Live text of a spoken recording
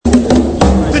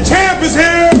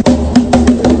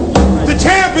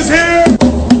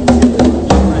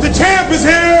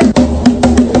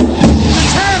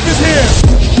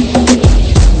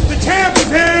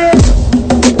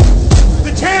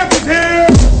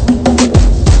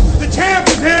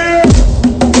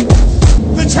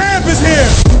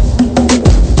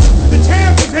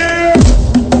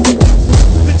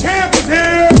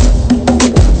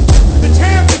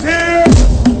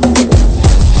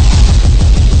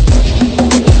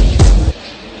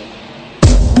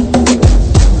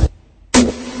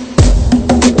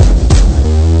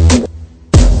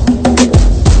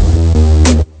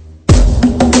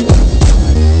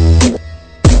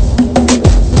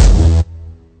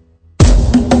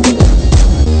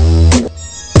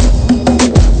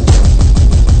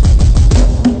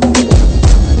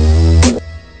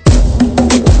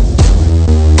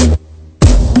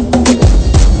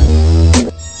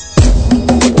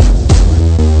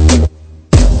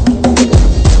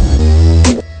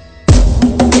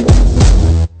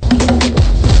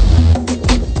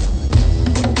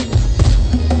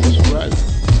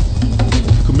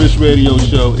radio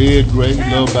show, Ed Gray,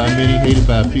 loved by many, hated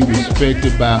by few,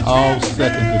 respected by all,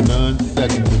 second to none,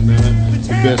 second to none. The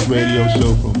best radio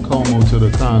show from Como to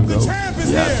the Congo.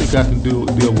 Yeah, I think I can deal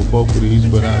with both of these,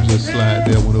 but I'll just slide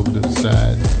that one over to the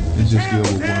side and just deal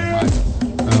with one mic.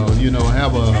 I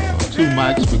have two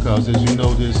mics because, as you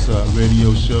know, this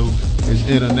radio show is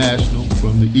international,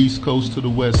 from the East Coast to the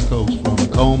West Coast, from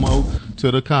Como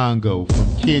to the Congo,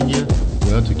 from Kenya,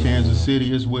 to Kansas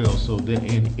City as well. So they're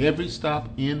in every stop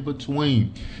in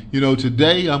between.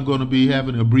 Today I'm going to be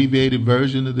having an abbreviated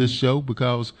version of this show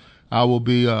because I will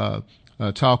be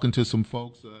talking to some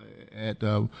folks at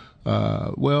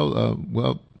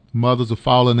Mothers of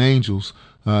Fallen Angels.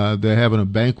 They're having a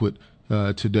banquet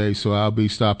today, so I'll be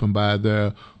stopping by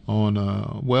there on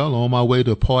my way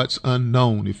to parts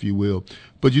unknown, if you will.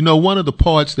 But one of the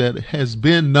parts that has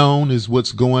been known is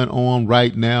what's going on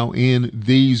right now in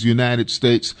these United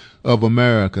States of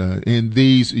America.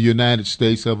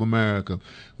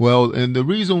 Well, and the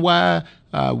reason why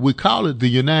we call it the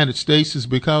United States is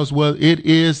because, it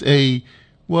is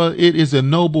a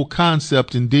noble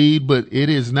concept indeed, but it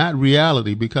is not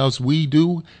reality, because we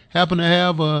do happen to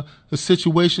have a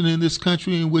situation in this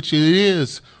country in which it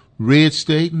is red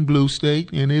state and blue state,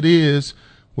 and it is,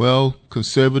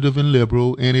 conservative and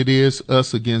liberal, and it is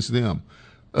us against them.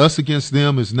 Us against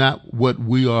them is not what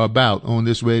we are about on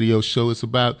this radio show. It's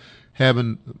about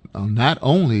having not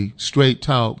only straight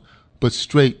talk, but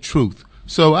straight truth.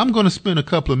 So I'm going to spend a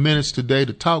couple of minutes today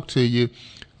to talk to you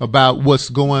about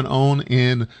what's going on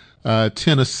in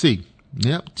Tennessee.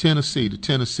 Yep, Tennessee, the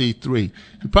Tennessee 3.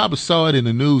 You probably saw it in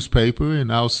the newspaper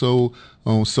and also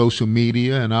on social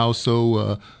media and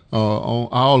also on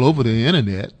all over the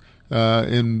internet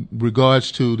in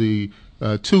regards to the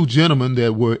two gentlemen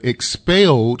that were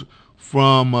expelled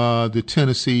from the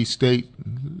Tennessee state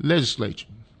legislature.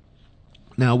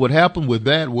 Now, what happened with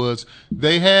that was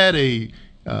they had a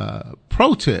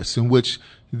protest in which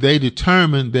they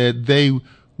determined that they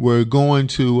were going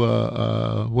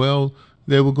to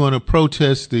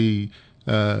protest the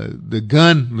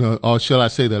gun, or shall I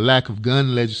say the lack of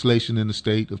gun legislation in the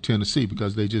state of Tennessee,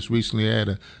 because they just recently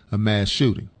had a mass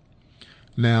shooting.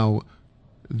 Now,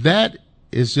 that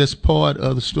is just part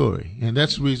of the story, and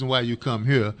that's the reason why you come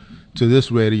here to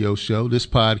this radio show, this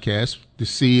podcast, the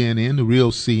CNN, the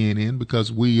real CNN,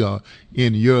 because we are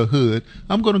in your hood.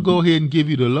 I'm going to go ahead and give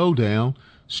you the lowdown,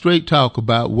 straight talk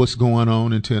about what's going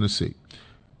on in Tennessee.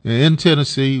 In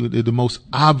Tennessee, the most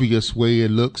obvious way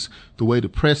it looks, the way the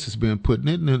press has been putting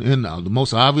it, and the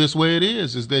most obvious way it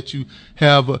is that you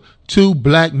have two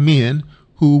black men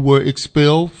who were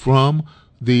expelled from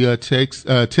the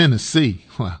Tennessee.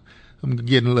 Well, I'm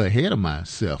getting a little ahead of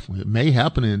myself. It may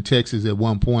happen in Texas at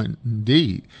one point,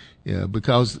 indeed,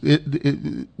 because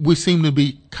we seem to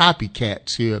be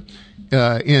copycats here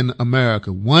in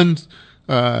America. One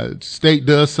state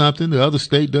does something, the other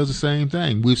state does the same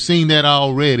thing. We've seen that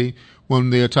already when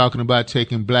they're talking about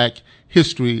taking black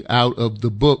history out of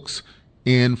the books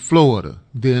in Florida.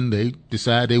 Then they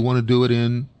decide they want to do it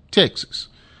in Texas.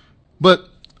 But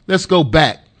let's go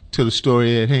back to the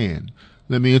story at hand.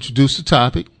 Let me introduce the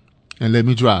topic and let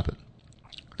me drop it.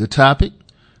 The topic,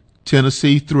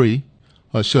 Tennessee 3,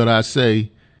 or should I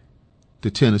say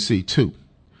the Tennessee 2.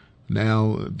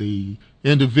 Now, the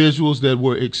individuals that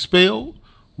were expelled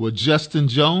were Justin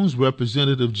Jones,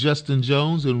 Representative Justin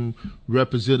Jones, and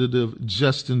Representative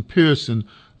Justin Pearson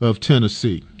of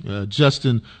Tennessee.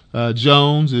 Justin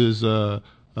Jones is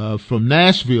from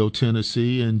Nashville,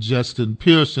 Tennessee, and Justin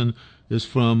Pearson is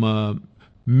from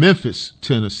Memphis,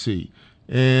 Tennessee.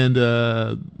 And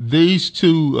these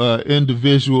two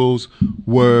individuals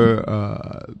were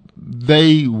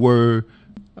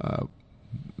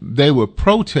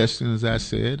protesting, as I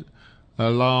said,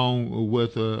 along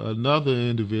with another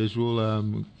individual.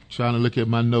 I'm trying to look at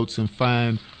my notes and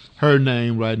find her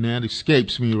name right now. It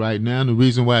escapes me right now. And the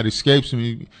reason why it escapes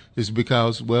me is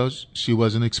because, she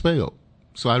wasn't expelled.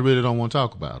 So I really don't want to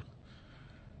talk about her.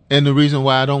 And the reason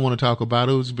why I don't want to talk about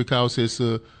it is because it's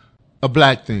a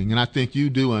black thing. And I think you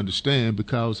do understand,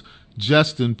 because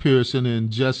Justin Pearson and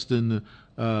Justin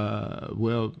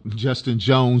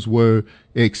Jones were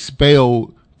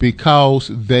expelled because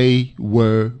they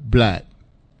were black.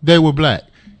 They were black.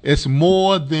 It's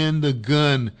more than the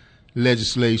gun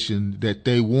legislation that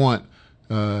they want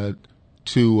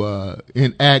to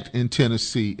enact in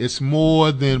Tennessee. It's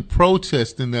more than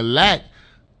protesting the lack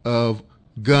of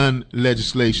gun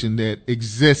legislation that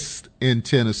exists in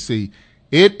Tennessee.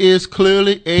 It is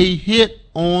clearly a hit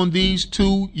on these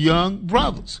two young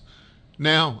brothers.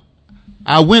 Now,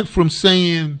 I went from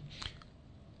saying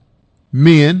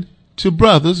men to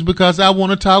brothers because I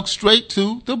want to talk straight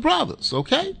to the brothers,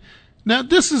 okay? Now,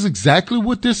 this is exactly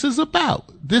what this is about.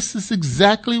 This is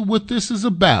exactly what this is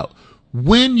about.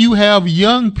 When you have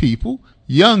young people,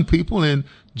 and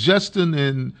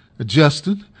Justin,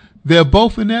 they're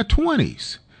both in their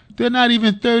 20s. They're not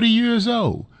even 30 years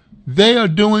old. They are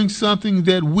doing something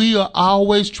that we are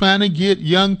always trying to get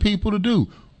young people to do.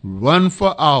 Run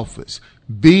for office.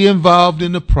 Be involved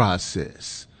in the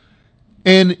process.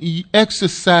 And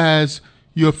exercise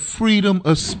your freedom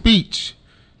of speech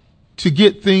to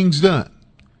get things done.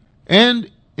 And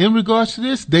in regards to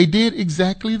this, they did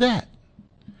exactly that.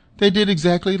 They did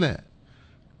exactly that.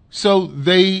 So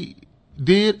they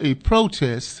did a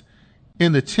protest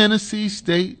in the Tennessee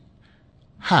State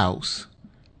House,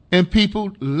 and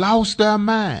people lost their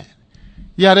mind.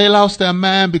 Yeah, they lost their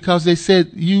mind because they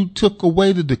said you took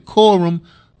away the decorum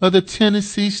of the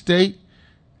Tennessee State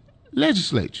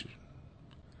Legislature.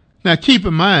 Now, keep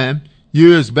in mind,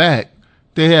 years back,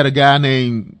 they had a guy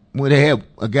named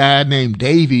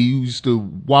Davey who used to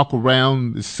walk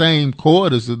around the same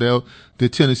quarters of the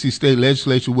Tennessee State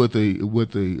Legislature with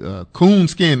a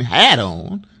coonskin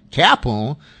cap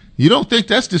on. You don't think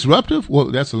that's disruptive?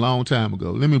 Well, that's a long time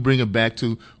ago. Let me bring it back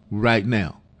to right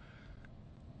now.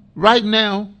 Right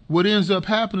now, what ends up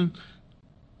happening,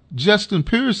 Justin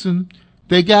Pearson,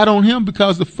 they got on him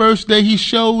because the first day he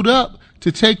showed up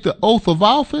to take the oath of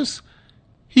office,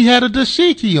 he had a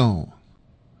dashiki on.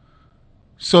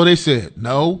 So they said,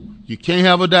 no, you can't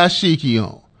have a dashiki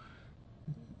on.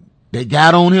 They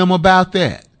got on him about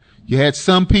that. You had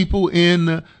some people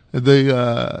in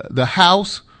the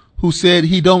House who said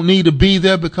he don't need to be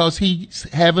there because he's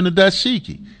having a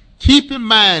dashiki. Keep in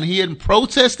mind, he hadn't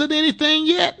protested anything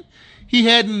yet. He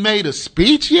hadn't made a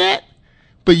speech yet.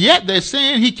 But yet they're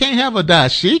saying he can't have a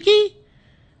dashiki?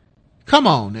 Come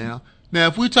on now. Now,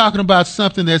 if we're talking about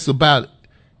something that's about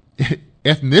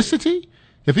ethnicity,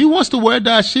 if he wants to wear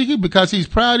dashiki because he's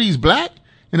proud he's black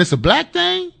and it's a black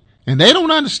thing and they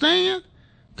don't understand,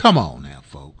 come on now,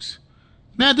 folks.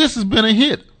 Now, this has been a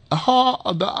hit.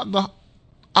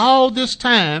 All this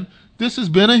time, this has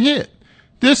been a hit.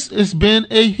 This has been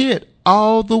a hit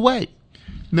all the way.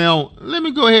 Now, let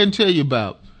me go ahead and tell you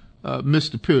about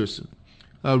Mr. Pearson,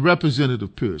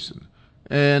 Representative Pearson.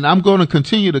 And I'm going to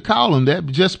continue to call him that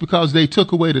just because they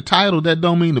took away the title. That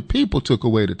don't mean the people took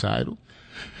away the title.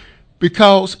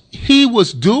 Because he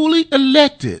was duly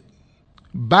elected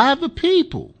by the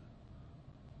people.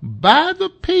 By the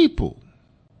people.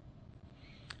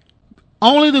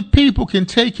 Only the people can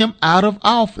take him out of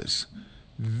office.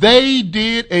 They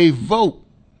did a vote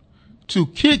to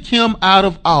kick him out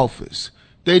of office.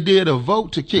 They did a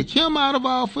vote to kick him out of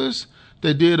office.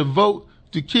 They did a vote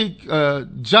to kick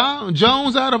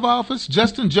Jones out of office,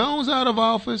 Justin Jones out of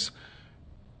office.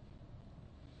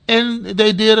 And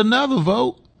they did another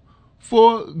vote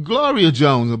for Gloria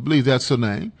Jones, I believe that's her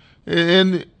name.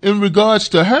 And in regards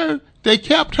to her, they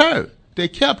kept her. They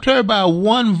kept her by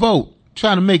one vote,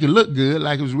 trying to make it look good,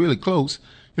 like it was really close.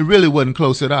 It really wasn't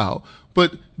close at all.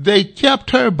 But they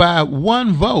kept her by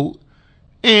one vote,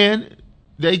 and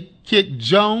they kicked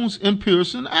Jones and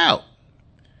Pearson out.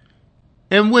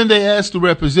 And when they asked the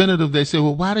representative, they said,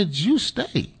 well, why did you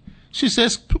stay? She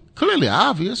says, clearly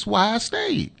obvious why I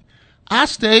stayed. I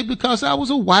stayed because I was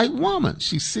a white woman.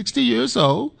 She's 60 years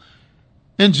old,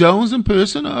 and Jones and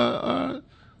Pearson are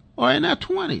in their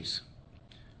 20s.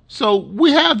 So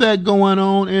we have that going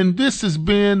on, and this has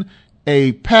been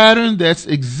a pattern that's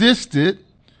existed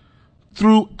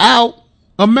throughout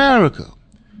America.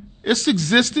 It's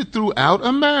existed throughout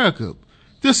America.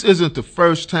 This isn't the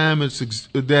first time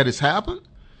that it's happened.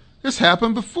 It's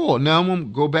happened before. Now I'm going to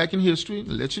go back in history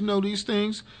and let you know these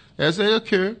things as they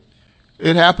occur.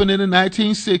 It happened in the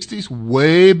 1960s,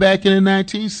 way back in the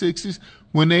 1960s,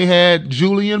 when they had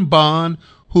Julian Bond,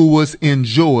 who was in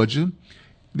Georgia.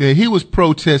 He was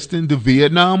protesting the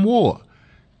Vietnam War.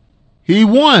 He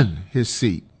won his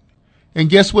seat. And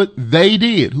guess what they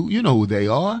did? You know who they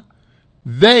are.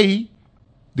 The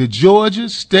Georgia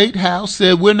State House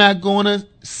said, we're not going to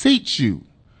seat you.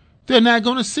 They're not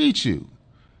going to seat you.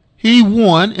 He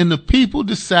won, and the people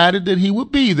decided that he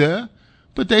would be there,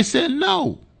 but they said,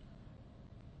 no,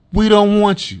 we don't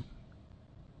want you.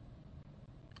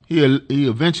 He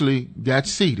eventually got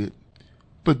seated,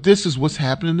 but this is what's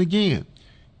happening again.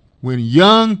 When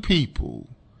young people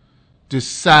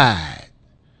decide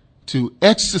to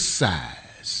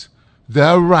exercise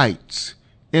their rights,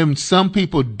 and some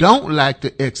people don't like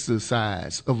the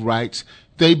exercise of rights,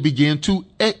 they begin to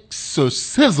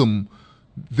exorcism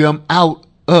them out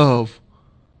of,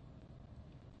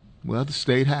 the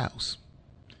state house.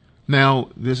 Now,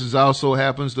 this is also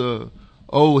happens to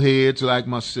old heads like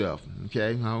myself.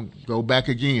 Okay, I'll go back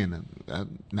again,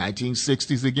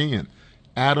 1960s again.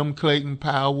 Adam Clayton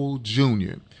Powell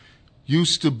Jr.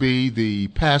 used to be the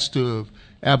pastor of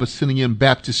Abyssinian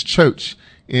Baptist Church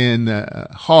in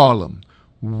Harlem,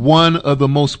 one of the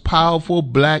most powerful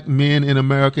black men in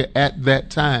America at that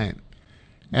time.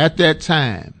 At that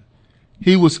time,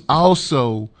 he was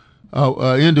also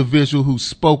an individual who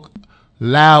spoke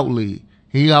loudly.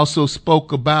 He also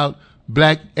spoke about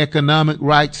black economic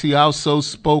rights. He also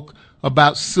spoke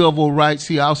about civil rights.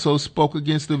 He also spoke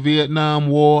against the Vietnam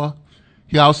War.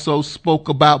 He also spoke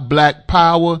about black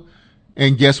power.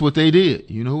 And guess what they did?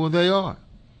 You know who they are.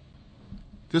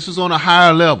 This is on a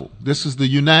higher level. This is the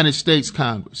United States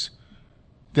Congress.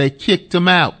 They kicked him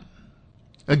out.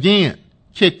 Again,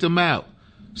 kicked him out.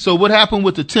 So what happened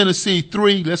with the Tennessee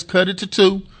 3? Let's cut it to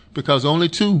 2, because only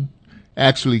 2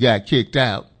 actually got kicked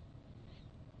out.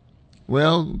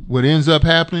 Well, what ends up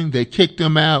happening, they kicked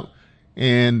him out,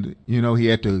 and, he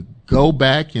had to go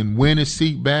back and win his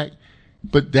seat back.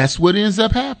 But that's what ends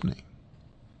up happening.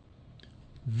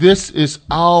 This is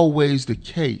always the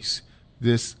case.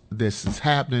 This is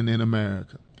happening in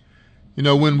America.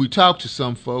 When we talk to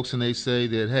some folks and they say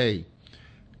that, hey,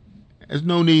 there's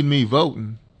no need me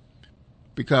voting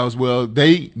because, well,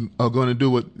 they are going to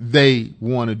do what they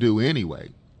want to do anyway.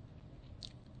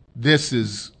 This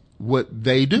is what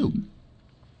they do.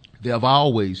 They have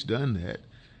always done that.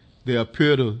 They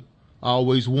appear to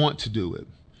always want to do it.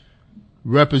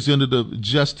 Representative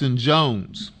Justin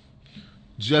Jones.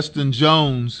 Justin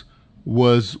Jones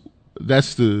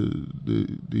that's the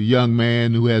young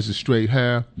man who has the straight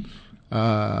hair.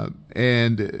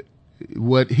 And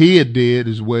what he had did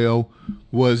as well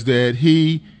was that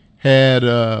he had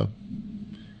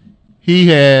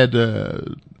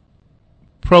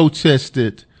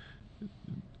protested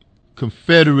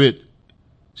Confederate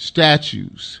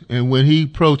statues. And when he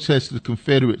protested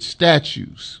Confederate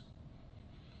statues,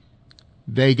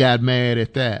 they got mad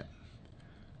at that.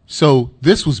 So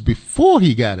this was before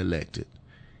he got elected.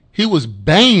 He was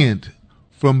banned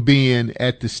from being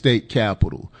at the state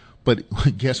capitol. But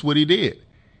guess what he did?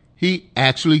 He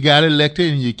actually got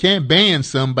elected, and you can't ban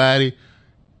somebody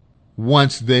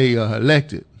once they are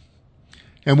elected.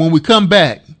 And when we come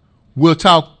back, we'll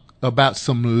talk about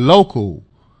some local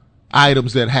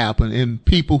items that happen and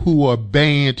people who are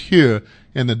banned here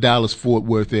in the Dallas-Fort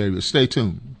Worth area. Stay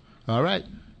tuned. All right.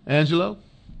 Angelo?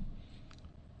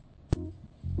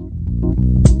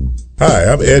 Hi,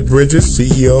 I'm Ed Bridges,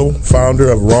 CEO,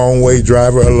 founder of Wrong Way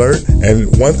Driver Alert.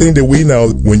 And one thing that we know,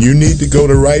 when you need to go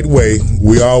the right way,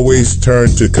 we always turn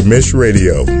to Commish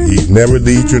Radio. He never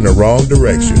leads you in the wrong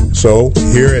direction. So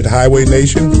here at Highway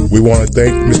Nation, we want to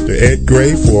thank Mr. Ed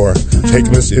Gray for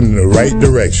taking us in the right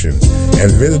direction.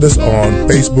 And visit us on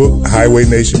Facebook, Highway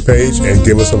Nation page, and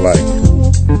give us a like.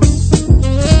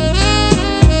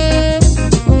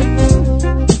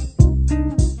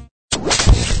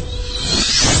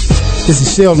 This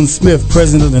is Sheldon Smith,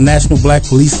 president of the National Black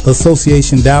Police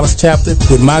Association Dallas chapter,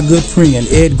 with my good friend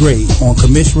Ed Gray on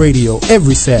Commish Radio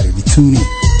every Saturday. Tune in.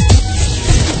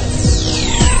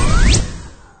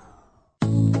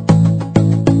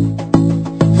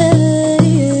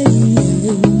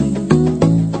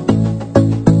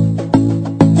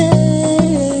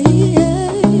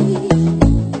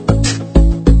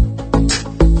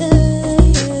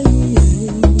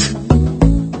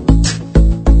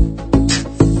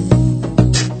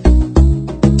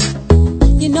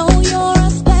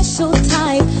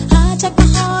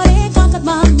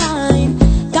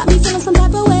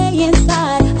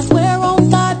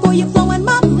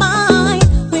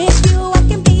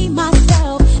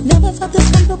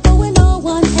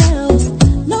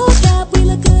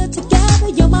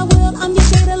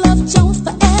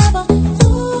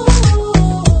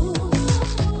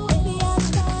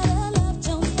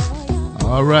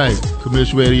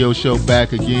 Radio show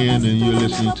back again, and you're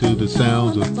listening to the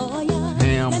sounds of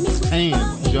Tan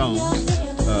Jones.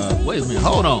 Wait a minute,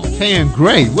 hold on, Tan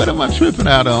Gray. What am I tripping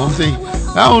out on?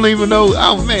 I don't even know.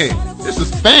 Oh man, this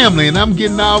is family, and I'm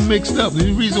getting all mixed up.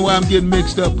 The reason why I'm getting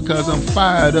mixed up because I'm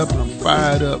fired up, and I'm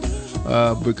fired up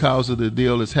because of the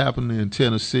deal that's happening in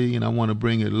Tennessee, and I want to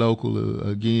bring it local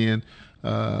again.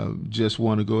 Just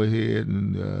want to go ahead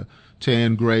and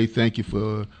Tan Gray, thank you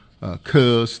for.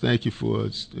 Cuz, thank you for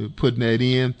putting that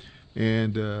in.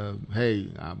 And hey,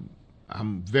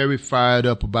 I'm very fired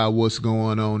up about what's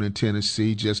going on in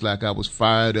Tennessee, just like I was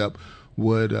fired up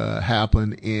what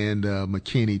happened in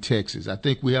McKinney, Texas. I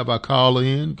think we have our caller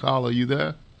in. Caller, are you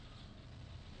there?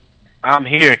 I'm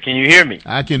here. Can you hear me?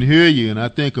 I can hear you, and I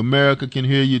think America can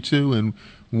hear you too. And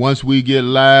once we get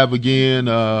live again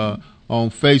on on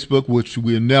Facebook, which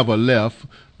we never left.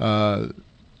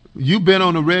 You've been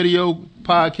on the radio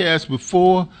podcast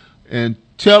before, and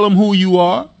tell them who you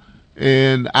are,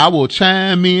 and I will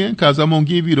chime in because I'm going to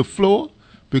give you the floor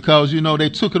because, they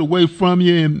took it away from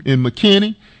you in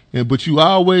McKinney, but you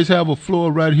always have a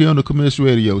floor right here on the Commish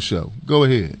Radio Show. Go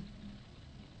ahead.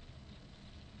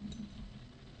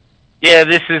 Yeah,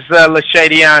 this is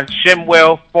LaShadion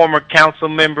Shimwell, former council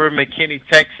member of McKinney,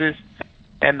 Texas,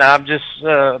 and I'm just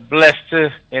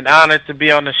blessed and honored to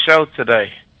be on the show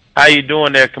today. How you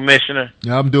doing there, Commissioner?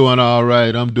 I'm doing all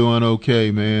right. I'm doing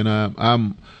okay, man.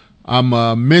 I'm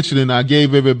mentioning, I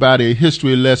gave everybody a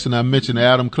history lesson. I mentioned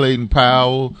Adam Clayton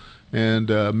Powell and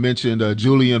mentioned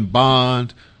Julian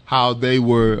Bond, how they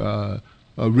were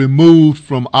removed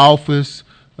from office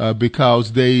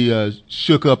because they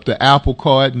shook up the apple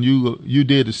cart, and you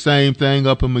did the same thing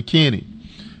up in McKinney.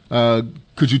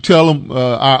 Could you tell them,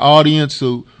 our audience,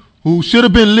 who should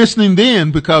have been listening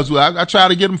then, because I tried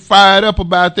to get them fired up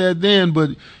about that then, but,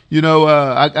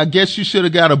 I guess you should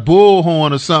have got a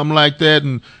bullhorn or something like that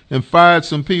and fired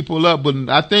some people up. But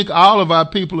I think all of our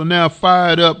people are now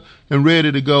fired up and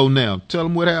ready to go now. Tell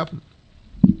them what happened.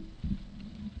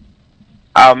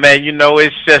 Oh, man,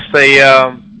 it's just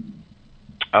a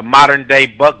modern-day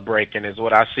buck breaking is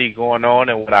what I see going on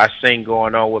and what I've seen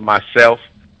going on with myself.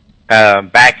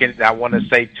 Back in, I want to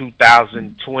say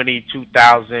 2020,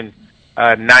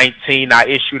 2019, I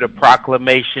issued a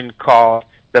proclamation called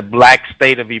the Black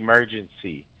State of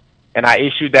Emergency. And I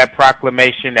issued that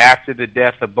proclamation after the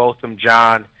death of Botham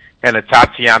Jean and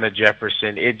Tatiana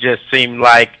Jefferson. It just seemed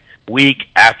like week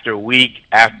after week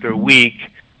after week,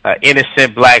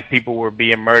 innocent black people were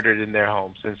being murdered in their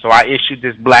homes. And so I issued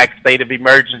this Black State of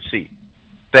Emergency,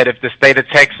 that if the state of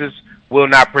Texas will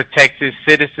not protect its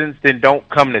citizens, then don't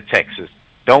come to Texas.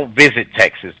 Don't visit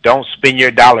Texas. Don't spend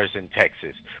your dollars in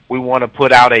Texas. We want to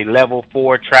put out a level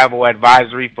 4 travel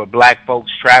advisory for black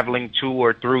folks traveling to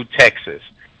or through Texas.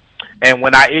 And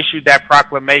when I issued that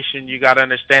proclamation, you got to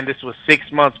understand this was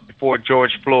 6 months before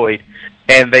George Floyd,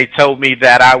 and they told me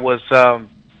that I was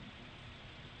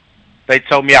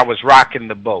rocking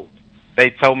the boat. They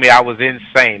told me I was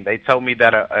insane. They told me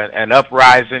that an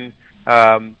uprising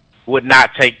would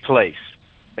not take place.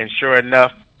 And sure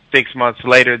enough, 6 months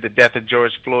later, the death of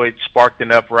George Floyd sparked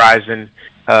an uprising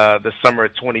the summer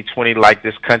of 2020 like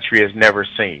this country has never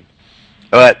seen.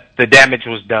 But the damage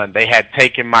was done. They had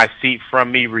taken my seat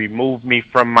from me, removed me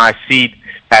from my seat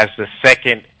as the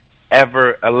second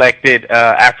ever elected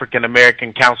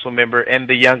African-American council member and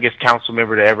the youngest council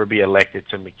member to ever be elected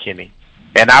to McKinney.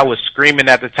 And I was screaming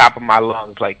at the top of my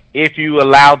lungs, like, if you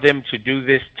allow them to do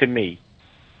this to me,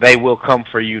 they will come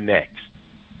for you next.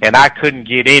 And I couldn't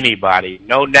get anybody,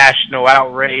 no national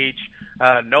outrage,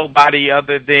 nobody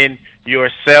other than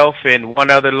yourself and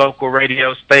one other local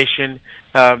radio station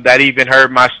that even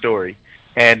heard my story.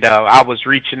 And I was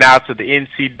reaching out to the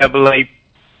NCAA,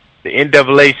 the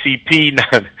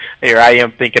NAACP. Here I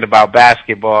am thinking about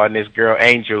basketball and this girl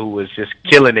Angel, who was just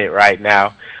killing it right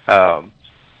now.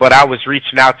 But I was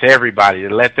reaching out to everybody to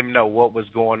let them know what was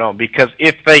going on, because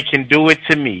if they can do it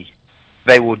to me,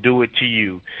 they will do it to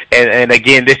you. And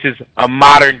again, this is a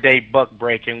modern-day buck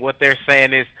breaking. What they're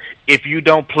saying is, if you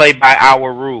don't play by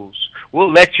our rules,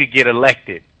 we'll let you get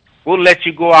elected. We'll let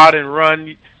you go out and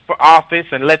run for office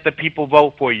and let the people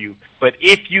vote for you. But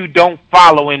if you don't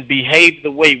follow and behave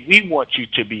the way we want you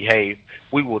to behave,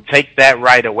 we will take that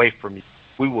right away from you.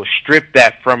 We will strip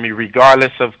that from you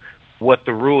regardless of what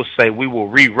the rules say. We will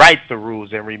rewrite the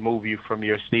rules and remove you from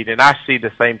your seat. And I see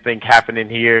the same thing happening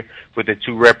here with the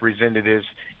two representatives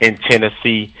in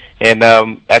Tennessee. And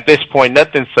at this point,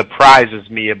 nothing surprises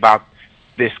me about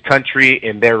this country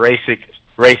and their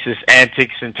racist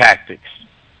antics and tactics.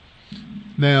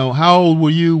 Now, how old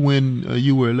were you when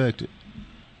you were elected?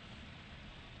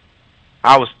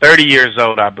 I was 30 years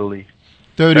old, I believe.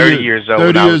 30 years old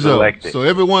when I was elected. So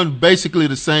everyone basically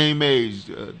the same age.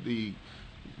 The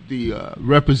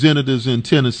representatives in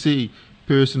Tennessee,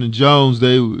 Pearson and Jones,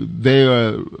 they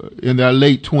are in their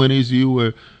late 20s.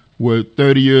 You were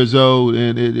 30 years old,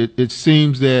 and it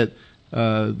seems that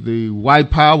the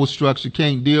white power structure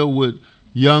can't deal with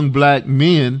young black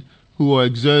men who are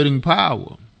exerting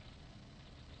power.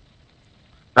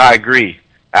 I agree.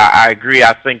 I agree.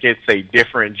 I think it's a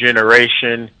different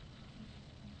generation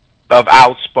of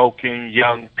outspoken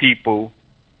young people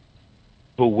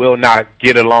who will not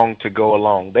get along to go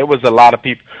along. There was a lot of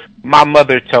people. My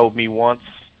mother told me once,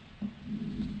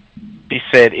 she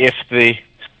said, if the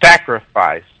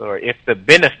sacrifice or if the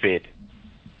benefit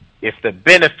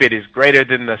is greater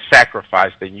than the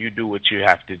sacrifice, then you do what you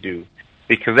have to do.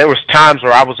 Because there was times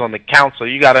where I was on the council.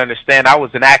 You got to understand, I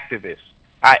was an activist.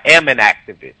 I am an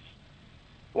activist.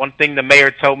 One thing the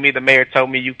mayor told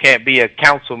me you can't be a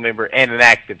council member and an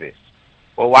activist.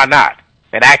 Well, why not?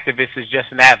 An activist is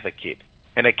just an advocate,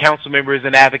 and a council member is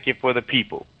an advocate for the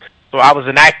people. So I was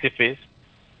an activist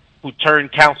who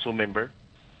turned council member,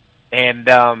 and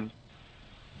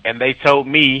they told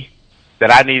me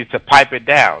that I needed to pipe it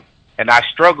down. And I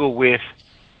struggle with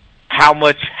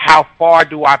how far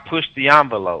do I push the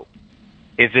envelope?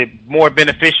 Is it more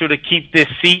beneficial to keep this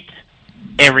seat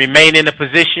and remain in a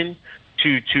position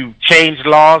to change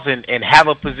laws and have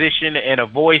a position and a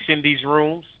voice in these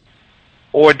rooms?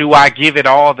 Or do I give it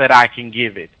all that I can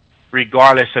give it,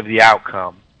 regardless of the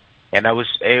outcome? And it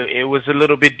was a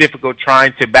little bit difficult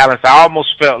trying to balance. I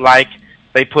almost felt like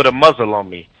they put a muzzle on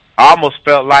me. I almost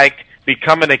felt like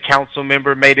becoming a council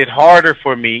member made it harder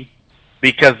for me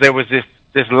because there was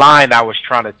this line I was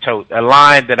trying to tote, a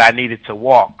line that I needed to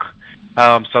walk,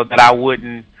 so that I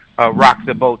wouldn't rock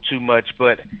the boat too much.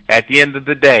 But at the end of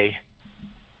the day,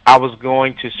 I was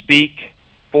going to speak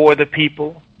for the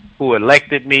people who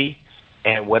elected me,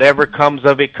 and whatever comes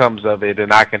of it,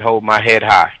 and I can hold my head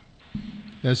high.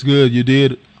 That's good. You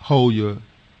did hold your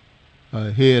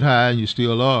head high, and you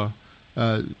still are.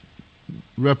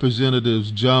 Representatives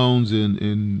Jones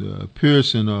and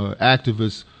Pearson are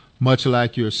activists much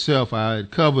like yourself. I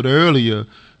had covered earlier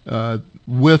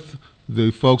with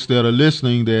the folks that are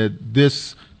listening that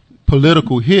this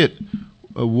political hit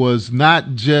was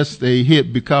not just a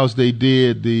hit because they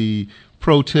did the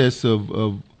protests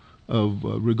of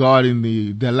regarding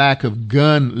the lack of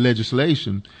gun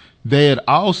legislation. They had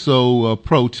also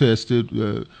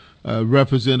protested.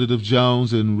 Representative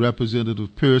Jones and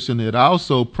Representative Pearson had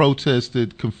also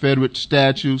protested Confederate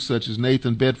statues such as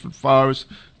Nathan Bedford Forrest.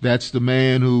 That's the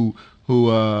man who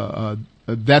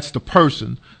that's the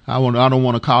person. I don't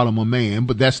want to call him a man,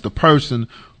 but that's the person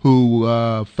who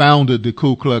founded the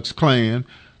Ku Klux Klan.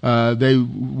 They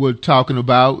were talking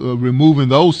about removing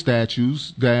those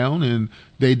statues down, and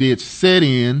they did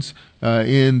sit-ins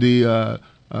in the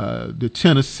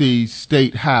Tennessee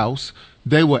State House.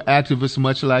 They were activists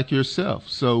much like yourself.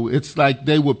 So it's like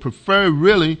they would prefer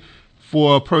really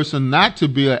for a person not to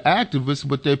be an activist,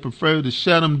 but they prefer to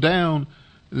shut them down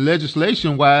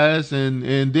legislation-wise. And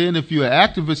then if you're an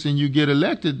activist and you get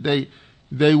elected,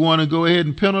 they want to go ahead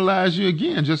and penalize you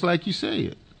again, just like you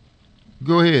said.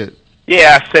 Go ahead.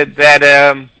 Yeah, I said that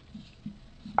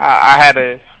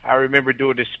I remember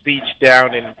doing a speech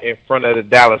down in front of the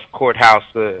Dallas courthouse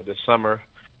the summer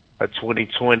of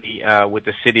 2020 with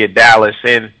the city of Dallas,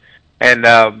 and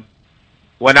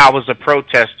when I was a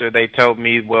protester, they told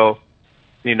me,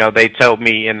 they told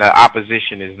me in the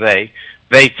opposition is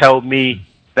they told me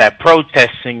that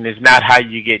protesting is not how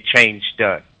you get change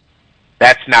done.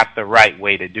 That's not the right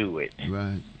way to do it.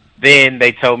 Right. Then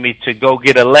they told me to go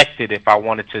get elected if I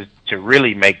wanted to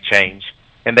really make change,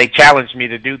 and they challenged me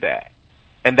to do that,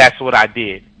 and that's what I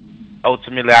did.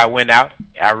 Ultimately, I went out,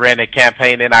 I ran a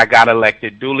campaign, and I got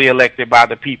elected, duly elected by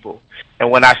the people. And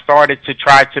when I started to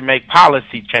try to make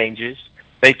policy changes,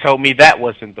 they told me that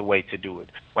wasn't the way to do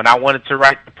it. When I wanted to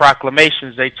write the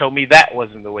proclamations, they told me that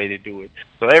wasn't the way to do it.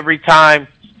 So every time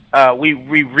we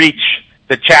reach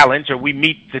the challenge or we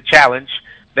meet the challenge,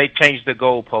 they change the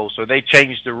goalposts or they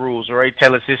change the rules or they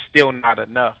tell us it's still not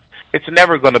enough. It's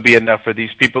never going to be enough for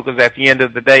these people because at the end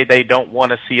of the day, they don't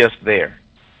want to see us there.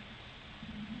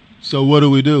 So what do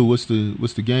we do? What's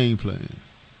the game plan?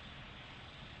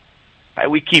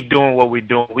 We keep doing what we're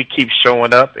doing. We keep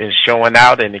showing up and showing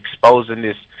out and exposing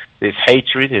this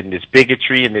hatred and this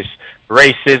bigotry and this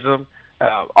racism.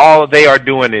 All they are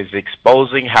doing is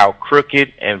exposing how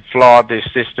crooked and flawed this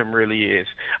system really is.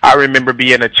 I remember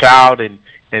being a child and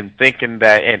thinking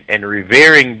that and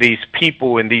revering these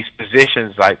people in these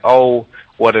positions like, oh,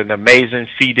 what an amazing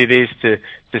feat it is to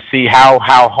see how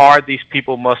hard these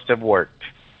people must have worked.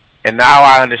 And now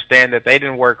I understand that they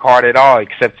didn't work hard at all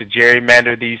except to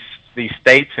gerrymander these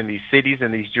states and these cities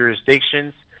and these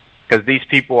jurisdictions because these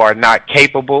people are not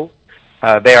capable.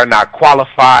 They are not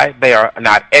qualified. They are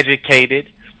not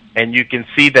educated. And you can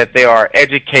see that there are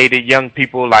educated young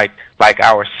people like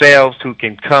ourselves who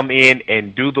can come in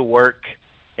and do the work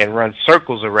and run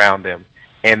circles around them.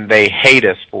 And they hate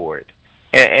us for it.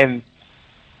 And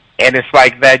it's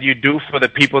like that you do for the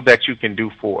people that you can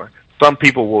do for. Some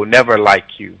people will never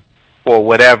like you. For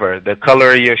whatever, the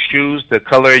color of your shoes, the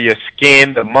color of your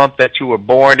skin, the month that you were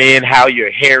born in, how your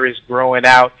hair is growing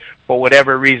out, for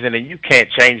whatever reason, and you can't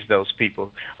change those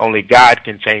people. Only God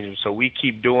can change them. So we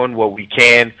keep doing what we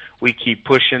can. We keep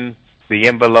pushing the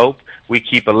envelope. We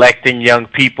keep electing young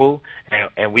people,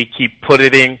 and we keep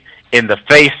putting in the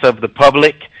face of the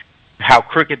public how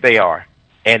crooked they are.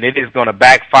 And it is going to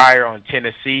backfire on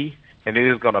Tennessee. and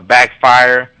it is going to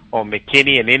backfire on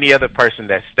McKinney and any other person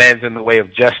that stands in the way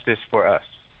of justice for us.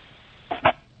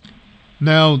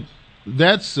 Now,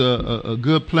 that's a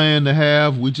good plan to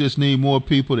have. We just need more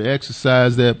people to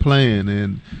exercise that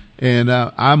plan, and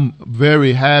I'm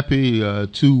very happy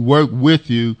to work with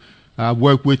you. I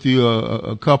worked with you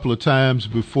a couple of times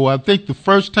before. I think the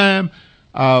first time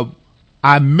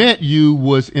I met you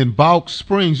was in Balk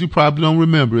Springs. You probably don't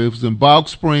remember. It was in Balk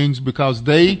Springs because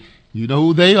they, you know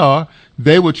who they are,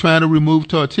 they were trying to remove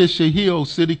Torticia Hill,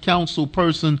 city council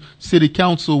woman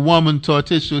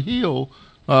Torticia Hill,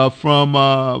 from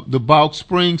the Balk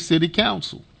Springs City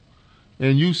Council.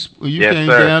 And you yes, came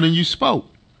sir. down and you spoke.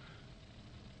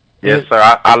 Yes,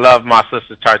 sir. I love my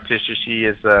sister Torticia. She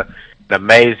is an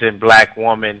amazing black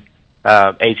woman,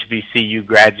 HBCU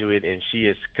graduate, and she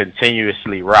is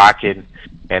continuously rocking.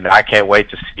 And I can't wait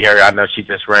to see her. I know she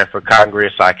just ran for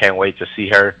Congress, so I can't wait to see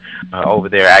her over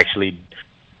there actually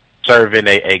serving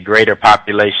a greater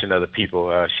population of the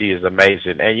people. She is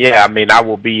amazing. And yeah, I mean, I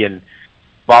will be in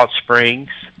Balch Springs,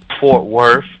 Fort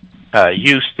Worth,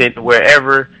 Houston,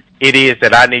 wherever it is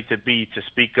that I need to be to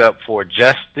speak up for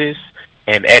justice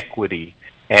and equity.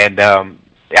 And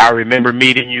I remember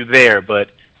meeting you there,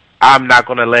 but I'm not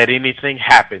going to let anything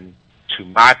happen to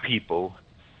my people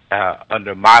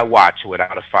under my watch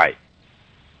without a fight.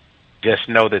 Just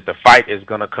know that the fight is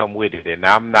going to come with it, and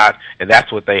I'm not. And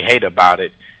that's what they hate about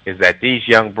it, is that these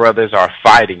young brothers are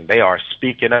fighting. They are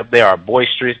speaking up. They are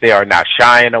boisterous. They are not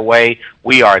shying away.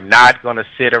 We are not going to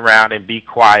sit around and be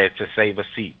quiet to save a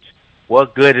seat.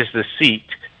 What good is the seat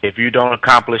if you don't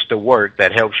accomplish the work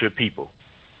that helps your people?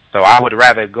 So I would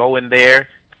rather go in there,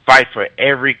 fight for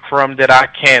every crumb that I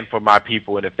can for my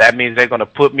people, and if that means they're going to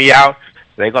put me out,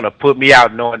 they're going to put me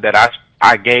out knowing that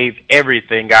I gave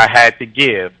everything I had to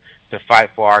give to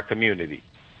fight for our community.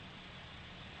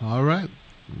 All right.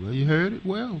 Well, you heard it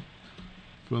well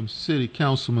from City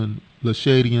Councilman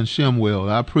Lashadian Shimwell.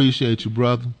 I appreciate you,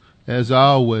 brother, as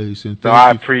always. And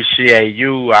I appreciate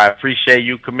you. I appreciate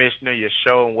you, Commissioner. You're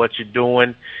showing what you're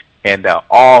doing. And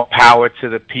all power to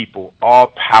the people. All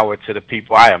power to the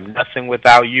people. I am nothing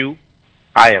without you.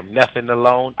 I am nothing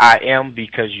alone. I am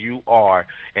because you are.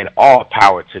 And all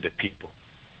power to the people.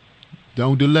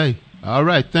 Don't delay. All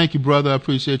right. Thank you, brother. I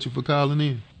appreciate you for calling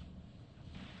in.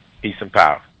 Peace and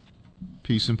power.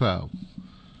 Peace and power.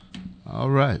 All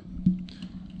right.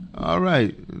 All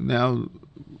right. Now,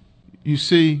 you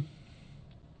see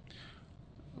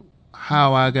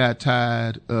how I got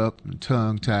tied up and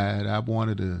tongue-tied. I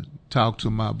wanted to talk to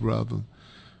my brother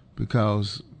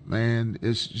because, man,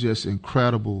 it's just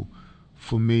incredible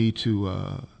for me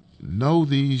to know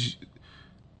these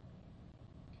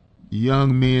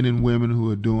young men and women who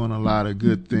are doing a lot of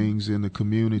good things in the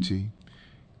community.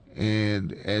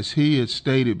 And as he had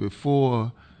stated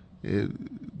before,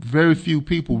 very few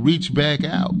people reach back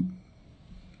out.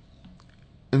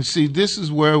 And see, this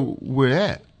is where we're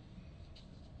at.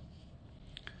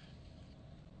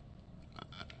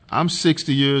 I'm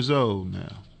 60 years old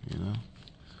now, you know.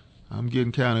 I'm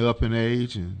getting kind of up in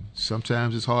age, and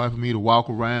sometimes it's hard for me to walk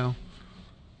around.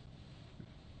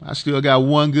 I still got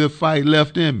one good fight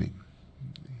left in me,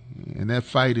 and that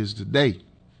fight is today.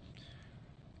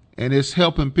 And it's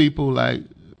helping people like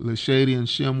Lashadian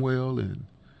Shimwell and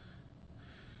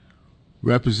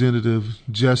Representative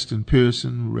Justin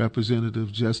Pearson,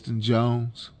 Representative Justin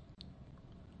Jones,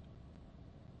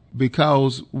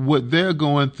 because what they're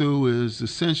going through is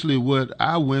essentially what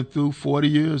I went through 40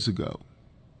 years ago.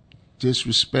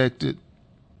 Disrespected,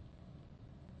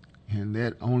 and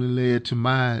that only led to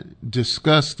my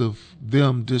disgust of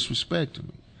them disrespecting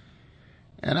me.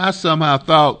 And I somehow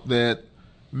thought that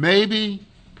maybe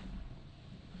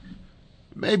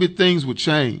things would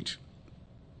change.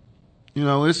 You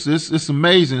know, it's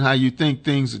amazing how you think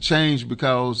things have changed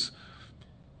because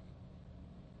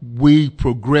we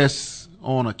progress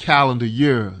on a calendar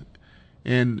year,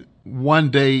 and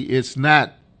one day it's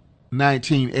not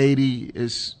 1980,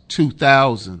 it's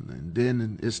 2000, and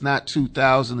then it's not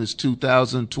 2000, it's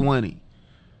 2020.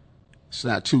 It's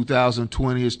not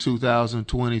 2020, it's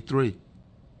 2023.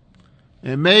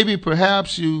 And maybe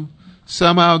perhaps you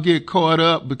somehow get caught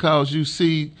up because you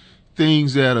see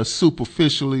things that are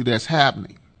superficially that's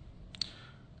happening.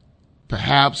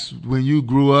 Perhaps when you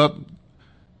grew up,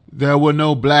 there were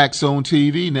no blacks on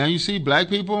TV. Now you see black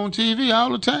people on TV all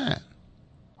the time.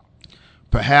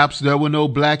 Perhaps there were no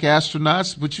black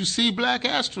astronauts, but you see black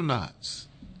astronauts.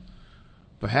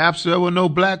 Perhaps there were no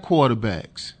black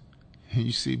quarterbacks, and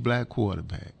you see black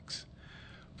quarterbacks.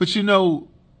 But you know,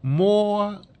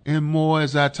 more and more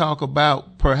as I talk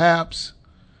about perhaps,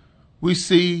 we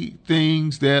see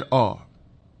things that are.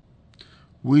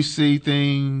 we see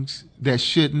things that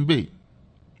shouldn't be.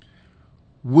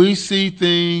 We see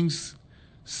things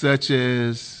such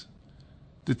as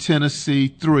the Tennessee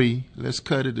 3, let's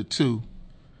cut it to 2,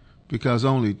 because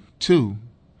only 2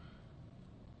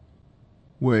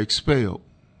 were expelled.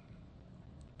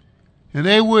 And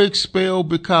they were expelled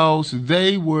because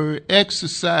they were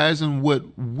exercising what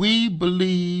we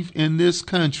believe in this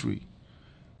country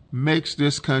makes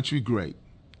this country great.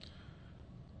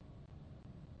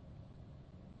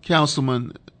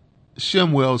 Councilman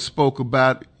Shimwell spoke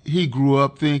about he grew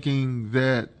up thinking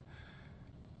that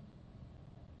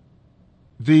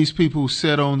these people who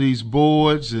sat on these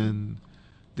boards and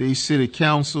these city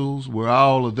councils were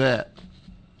all of that.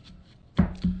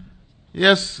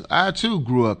 Yes, I too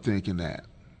grew up thinking that.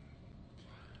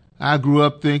 I grew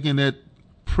up thinking that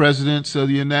presidents of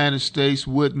the United States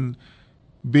wouldn't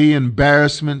be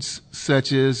embarrassments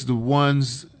such as the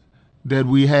ones that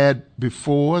we had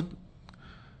before,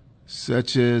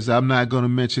 such as, I'm not going to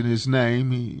mention his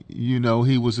name.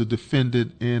 He was a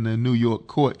defendant in a New York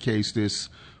court case this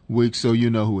week, so you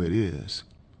know who it is.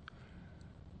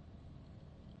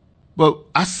 But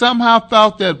I somehow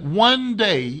thought that one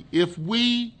day, if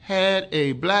we had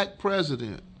a black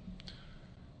president,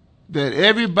 that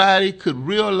everybody could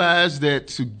realize that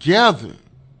together,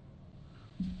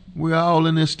 we're all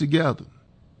in this together.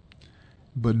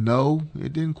 But no,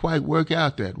 it didn't quite work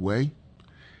out that way.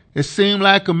 It seemed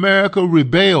like America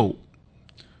rebelled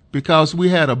because we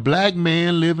had a black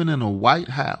man living in a White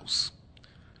House.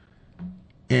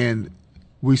 And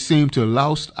we seem to have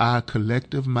lost our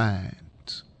collective mind.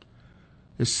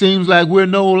 It seems like we're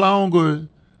no longer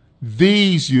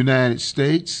these United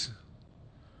States,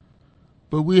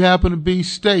 but we happen to be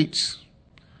states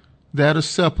that are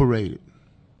separated.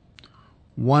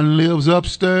 One lives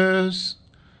upstairs,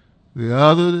 the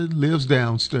other lives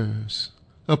downstairs.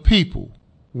 A people,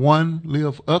 one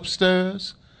live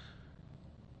upstairs,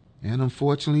 and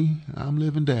unfortunately, I'm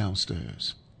living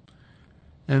downstairs.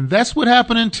 And that's what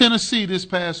happened in Tennessee this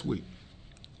past week.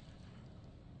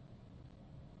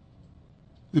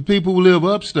 The people who live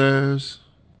upstairs,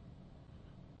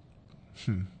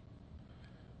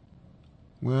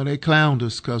 well, they clowned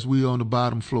us because we on the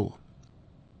bottom floor.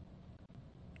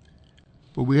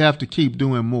 But we have to keep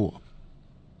doing more.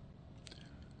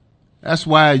 That's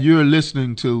why you're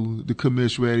listening to the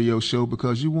Commish radio show,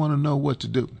 because you want to know what to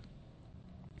do.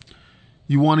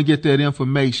 You want to get that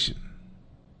information.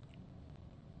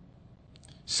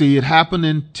 See, it happened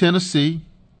in Tennessee.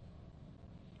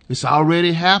 It's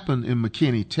already happened in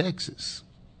McKinney, Texas.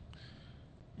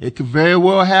 It could very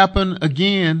well happen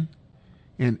again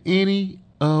in any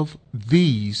of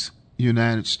these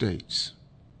United States.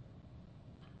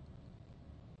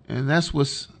 And that's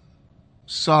what's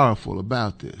sorrowful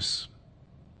about this,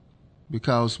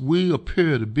 because we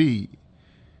appear to be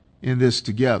in this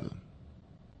together.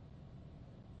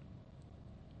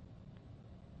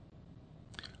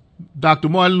 Dr.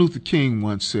 Martin Luther King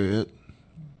once said,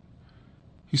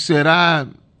 he said,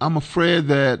 I'm afraid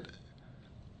that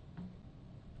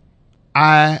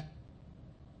I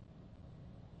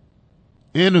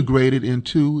integrated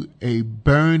into a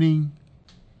burning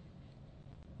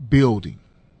building,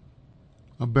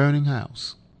 a burning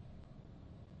house.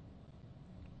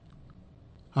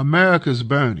 America's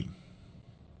burning,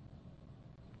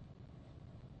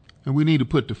 and we need to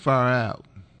put the fire out.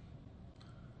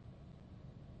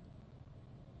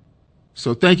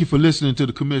 So thank you for listening to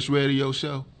the Commish Radio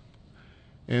Show,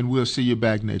 and we'll see you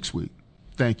back next week.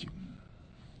 Thank you.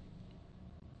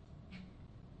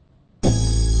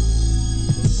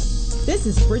 This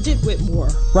is Bridget Whitmore,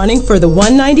 running for the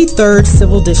 193rd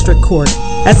Civil District Court.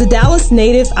 As a Dallas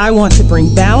native, I want to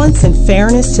bring balance and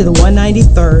fairness to the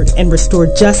 193rd and restore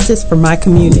justice for my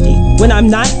community. When I'm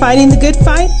not fighting the good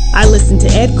fight, I listen to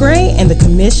Ed Gray and the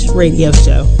Commish Radio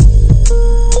Show.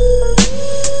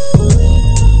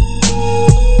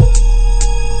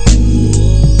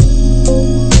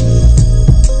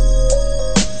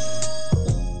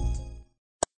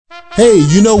 Hey,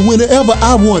 whenever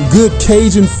I want good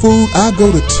Cajun food, I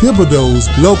go to Thibodeau's,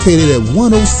 located at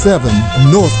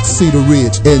 107 North Cedar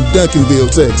Ridge in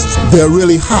Duncanville, Texas. They're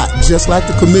really hot, just like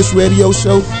the Commish Radio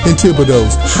Show in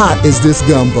Thibodeau's. Hot as this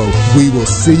gumbo. We will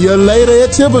see you later at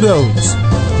Thibodeau's.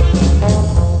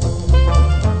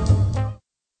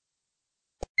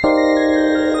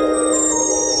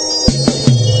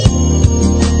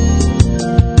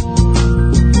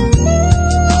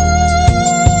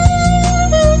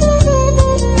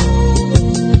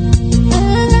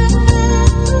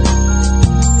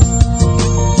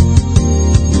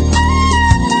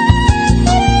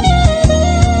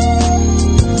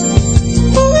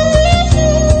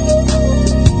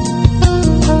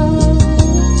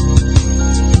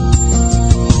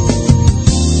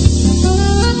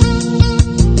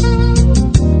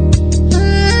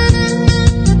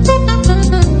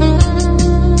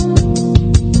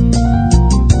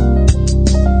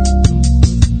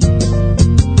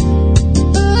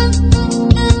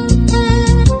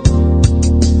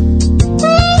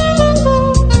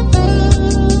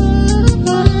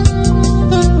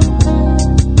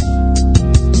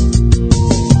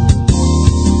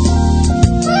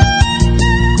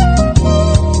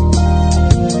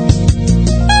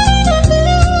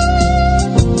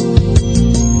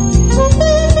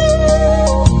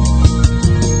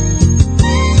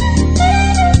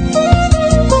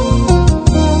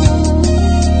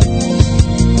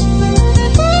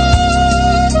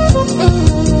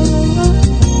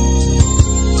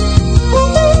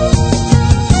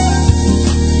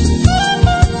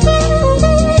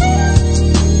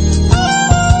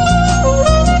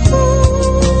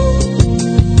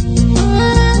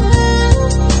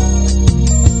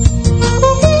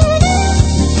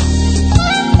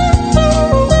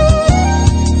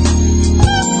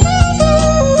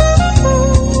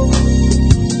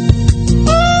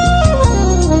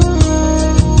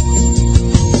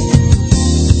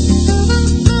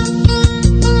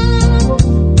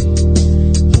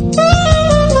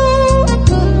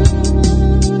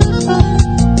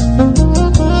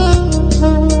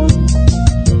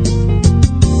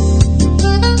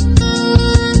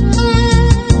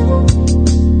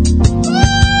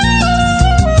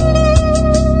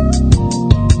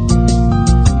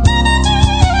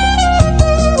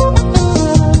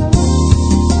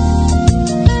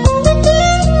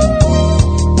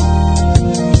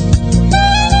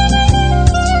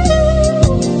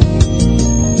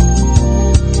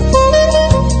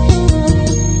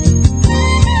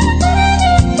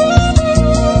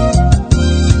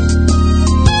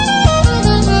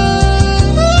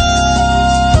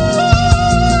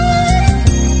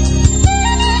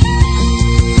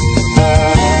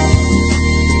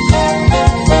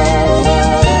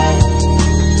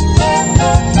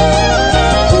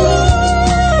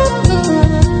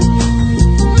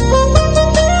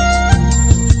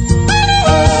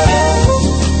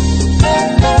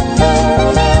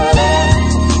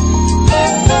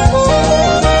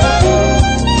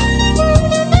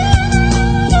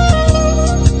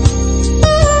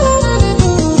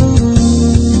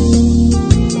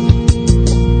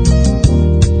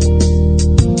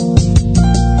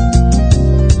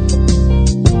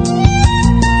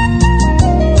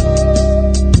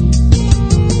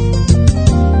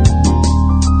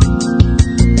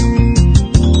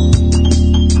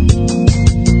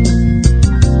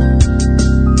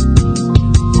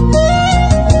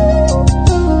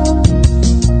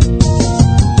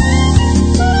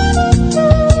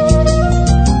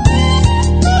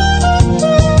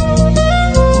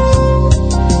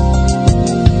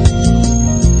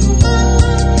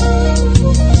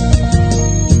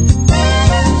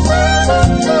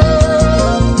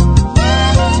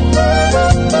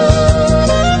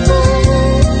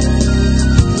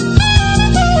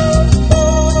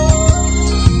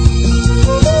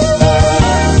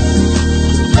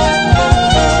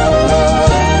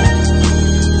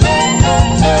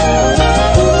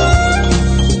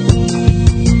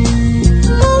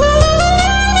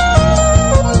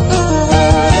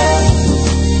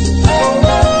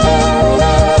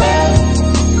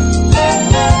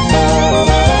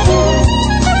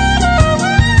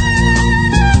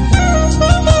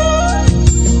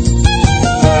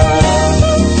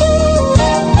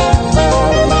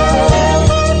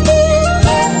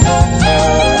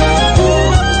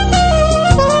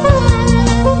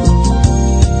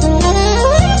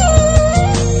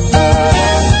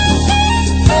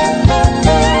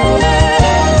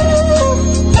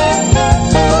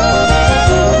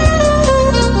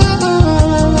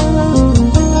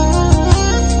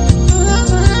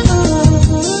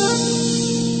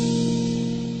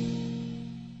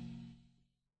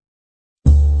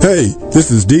 Hey,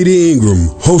 this is Dee Ingram,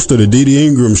 host of the Dee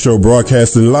Ingram Show,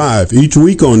 broadcasting live each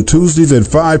week on Tuesdays at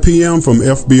 5 p.m. from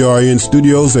FBRN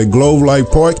Studios at Globe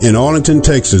Life Park in Arlington,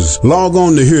 Texas. Log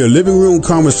on to hear a living room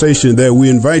conversation that we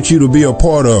invite you to be a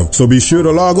part of. So be sure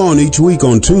to log on each week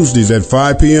on Tuesdays at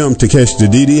 5 p.m. to catch the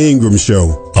Dee Ingram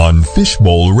Show. On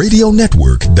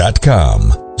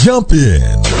FishbowlRadioNetwork.com. Jump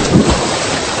in.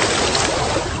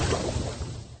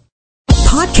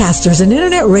 Podcasters and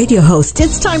internet radio hosts,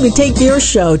 it's time to take your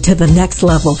show to the next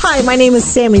level. Hi, my name is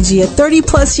Sammy G, a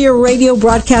 30-plus year radio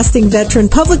broadcasting veteran,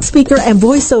 public speaker, and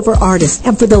voiceover artist.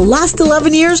 And for the last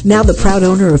 11 years, now the proud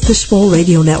owner of Fishbowl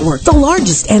Radio Network, the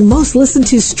largest and most listened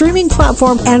to streaming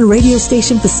platform and radio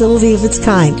station facility of its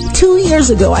kind. 2 years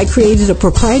ago, I created a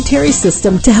proprietary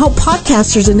system to help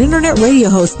podcasters and internet radio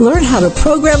hosts learn how to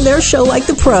program their show like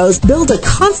the pros, build a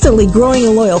constantly growing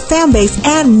and loyal fan base,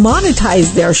 and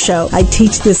monetize their show. I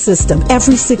teach this system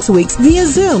every 6 weeks via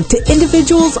Zoom to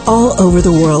individuals all over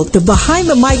the world. The Behind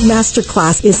the Mic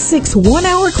Masterclass is 6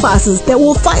 one-hour classes that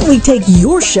will finally take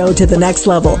your show to the next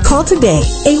level. Call today,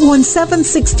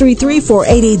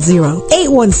 817-633-4880,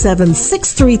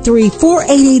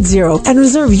 817-633-4880, and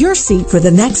reserve your seat for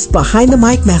the next Behind the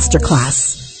Mic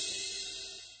Masterclass.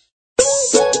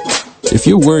 If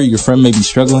you're worried your friend may be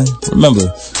struggling,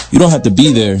 remember, you don't have to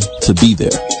be there to be there.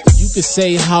 You could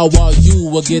say, how are you,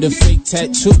 or get a fake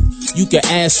tattoo. You could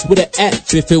ask with an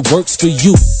app if it works for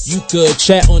you. You could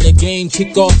chat on the game,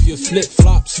 kick off your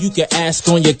flip-flops. You could ask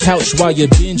on your couch while you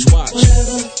binge watch.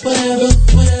 Whatever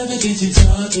gets you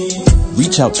talking.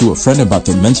 Reach out to a friend about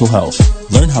their mental health.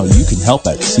 Learn how you can help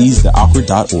at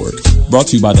seizetheawkward.org. Brought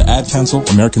to you by the Ad Council,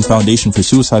 American Foundation for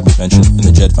Suicide Prevention, and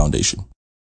the JED Foundation.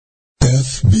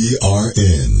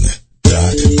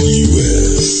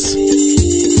 FBRN.US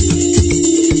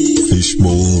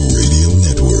Fishbowl Radio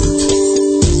Network.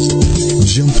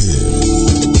 Jump in.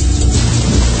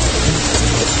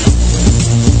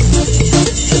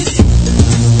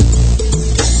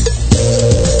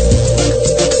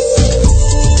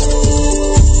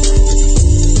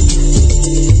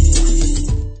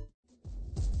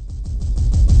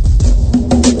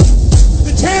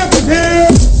 The champ is here.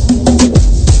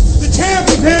 The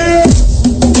champ is here.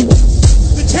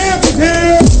 The champ is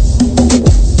here.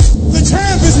 The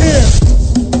champ is here.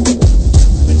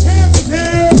 The champ is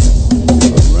here.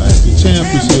 All right, the champ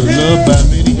is here. Loved by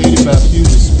many, hated by few,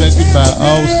 respected by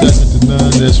all, second to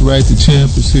none. That's right, the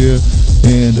champ is here.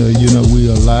 And, we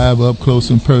are live up close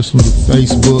and personal to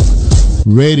Facebook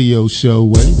radio show,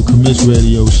 the Commish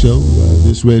radio show.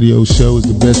 This radio show is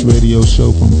the best radio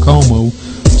show from Como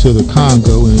to the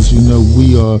Congo. And as you know,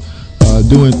 we are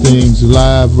doing things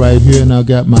live right here, and I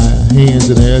got my hands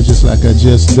in the air just like I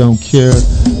just don't care.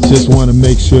 Just want to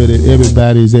make sure that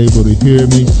everybody is able to hear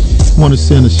me. I want to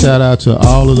send a shout out to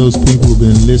all of those people who've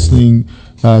been listening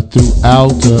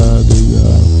throughout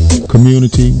the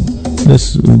community.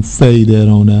 Let's fade that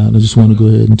on out. I just want to go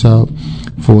ahead and talk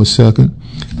for a second.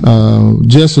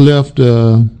 Just left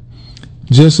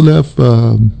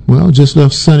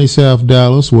sunny South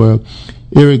Dallas, where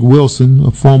Eric Wilson,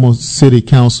 a former city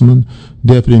councilman,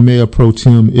 Deputy Mayor Pro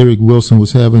Tem Eric Wilson,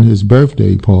 was having his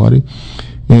birthday party,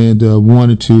 and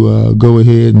wanted to go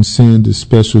ahead and send a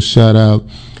special shout out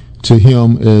to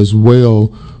him as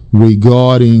well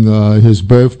regarding his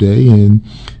birthday. And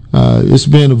it's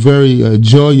been a very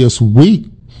joyous week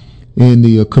in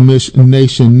the Commish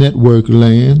Nation Network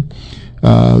land.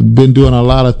 Been doing a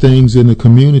lot of things in the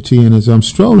community, and as I'm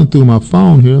strolling through my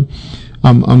phone here,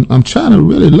 I'm trying to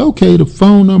really locate a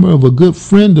phone number of a good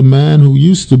friend of mine who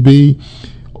used to be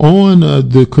on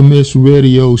the Commish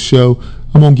radio show.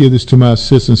 I'm going to give this to my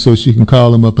assistant so she can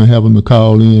call him up and have him to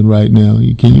call in right now.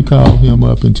 Can you call him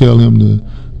up and tell him to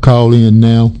call in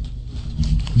now?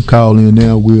 Call in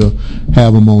now. We'll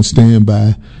have him on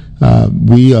standby.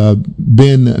 We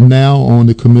been now on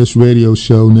the Commish radio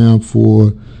show now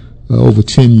for over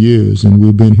 10 years, and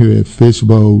we've been here at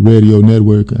Fishbowl Radio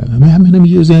Network. I mean, how many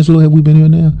years, Angelo, have we been here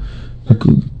now?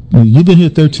 You've been here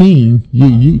 13.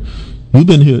 You've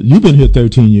been here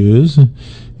 13 years, and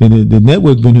the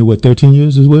network been here 13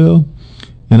 years as well.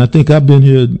 And I think I've been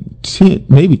here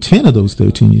 10 of those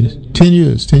 13 years. 10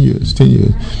 years.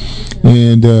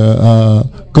 And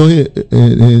go ahead,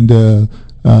 and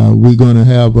we're going to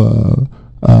have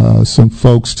some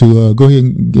folks to go ahead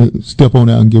and step on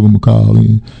out and give them a call.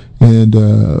 And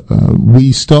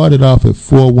we started off at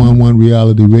 411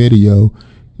 Reality Radio,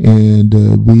 and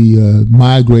we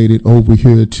migrated over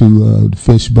here to the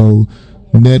Fishbowl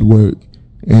Network.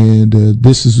 And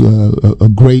this is a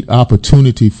great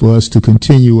opportunity for us to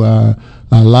continue our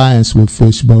alliance with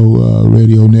Fishbowl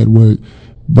Radio Network.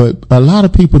 But a lot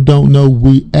of people don't know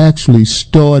we actually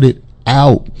started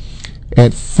out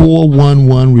at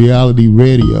 411 Reality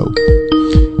Radio.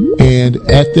 And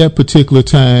at that particular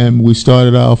time, we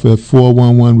started off at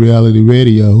 411 Reality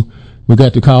Radio. We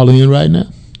got the caller in right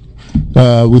now.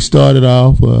 We started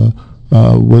off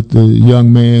with the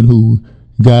young man who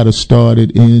got us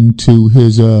started into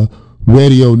his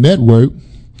radio network.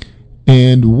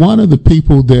 And one of the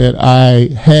people that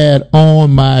I had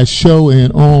on my show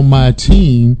and on my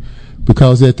team,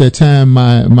 because at that time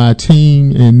my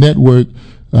team and network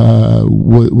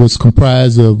was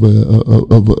comprised of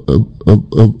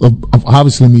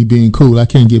obviously me being cool. I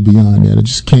can't get beyond that. I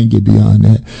just can't get beyond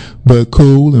that. But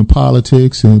cool and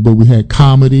politics, but we had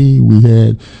comedy, we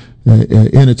had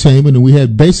entertainment, and we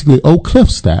had basically Oak Cliff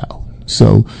style.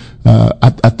 So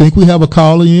I think we have a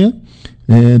caller in.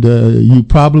 And you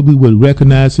probably would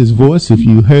recognize his voice if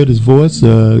you heard his voice.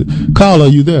 Carl, are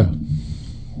you there?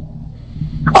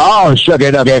 Oh,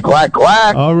 shucky ducky quack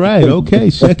quack. All right, okay,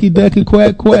 shucky ducky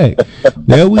quack quack.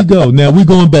 There we go. Now we're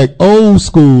going back old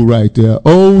school right there.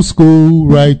 Old school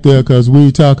right there, because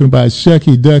we're talking about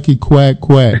shucky ducky quack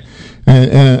quack.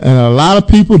 And a lot of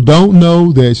people don't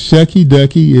know that Shucky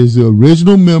Ducky is the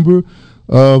original member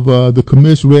of the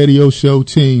Commish radio show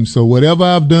team. So whatever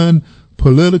I've done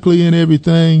politically and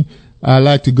everything, I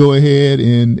like to go ahead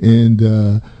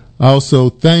and also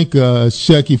thank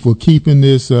Shucky for keeping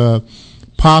this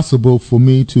possible for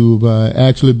me to have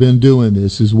actually been doing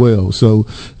this as well. So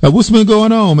what's been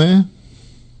going on, man?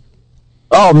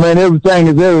 Oh, man, everything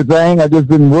is everything. I've just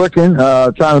been working,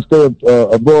 trying to stay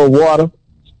above water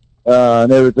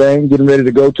and everything, getting ready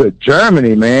to go to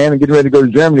Germany, man. I'm getting ready to go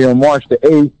to Germany on March the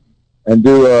 8th and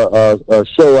do a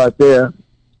show out there,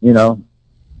 you know.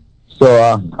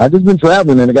 So I've just been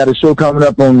traveling, and I got a show coming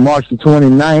up on March the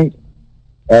 29th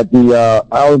at the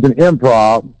Arlington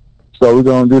Improv. So we're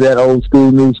going to do that old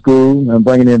school, new school, and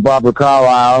bringing in Barbara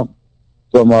Carlisle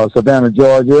from Savannah,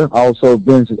 Georgia. Also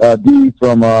Vince D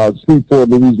from Shreveport,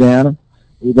 Louisiana.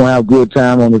 We're going to have a good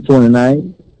time on the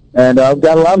 29th. And I've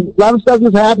got a lot of stuff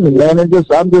that's happening, man. And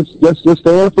I'm just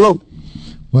staying afloat.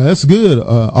 Well, that's good.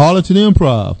 Arlington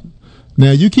Improv.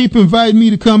 Now, you keep inviting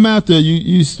me to come out there.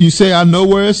 You say I know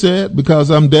where it's at because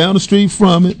I'm down the street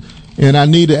from it, and I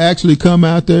need to actually come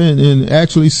out there and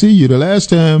actually see you. The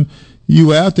last time you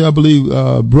were out there, I believe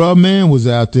Bruh Man was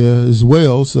out there as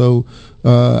well, so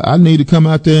I need to come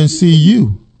out there and see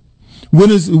you. When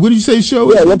did you say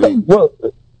show is?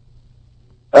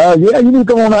 Yeah, you need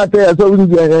to come on out there so you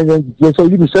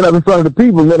can sit up in front of the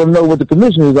people and let them know what the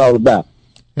commission is all about.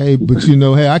 Hey, but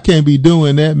I can't be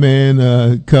doing that,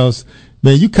 man, because,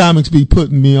 man, you comics be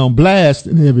putting me on blast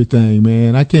and everything,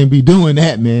 man. I can't be doing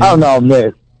that, man. Oh, no,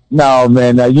 man. No,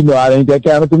 man. Now, I ain't that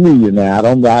kind of comedian now.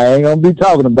 I ain't going to be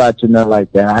talking about you nothing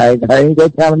like that. I ain't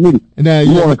that kind of comedian. Now,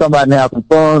 you want to come out and have some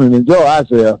fun and enjoy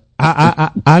ourselves.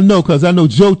 I know, because I know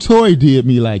Joe Torre did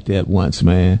me like that once,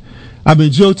 man. I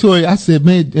mean, Joe Torre, I said,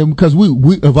 man, because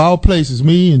we of all places,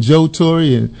 me and Joe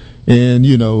Torre and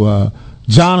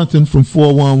Jonathan from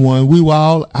 411, we were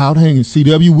all out hanging.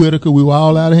 C.W. Whitaker, we were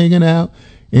all out hanging out.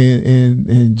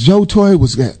 And Joe Torre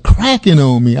was cracking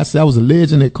on me. I said, I was a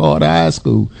legend at Carter High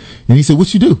School. And he said,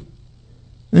 what you do?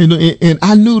 And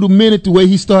I knew the minute the way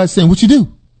he started saying, what you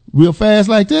do? Real fast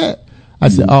like that. I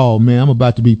said, oh, man, I'm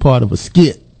about to be part of a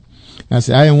skit. I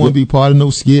said, I didn't want to be part of no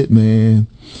skit, man.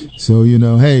 So,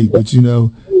 hey, but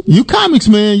you comics,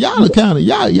 man, y'all are kind of,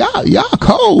 y'all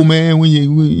cold, man, when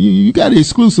you got an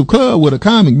exclusive club with a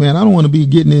comic, man. I don't want to be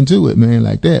getting into it, man,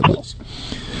 like that. But,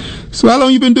 so how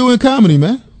long you been doing comedy,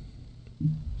 man?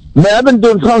 Man, I've been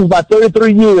doing comedy about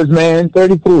 33 years, man.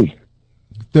 33.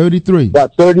 33.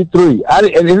 About 33.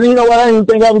 And you know what? I didn't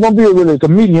think I was going to be really a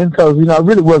comedian because, I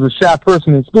really was a shy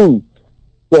person in school.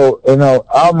 So,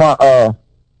 all my,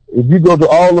 if you go to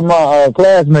all of my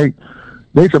classmates,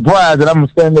 they surprised that I'm a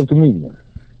stand-up comedian.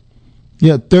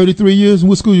 Yeah, 33 years. And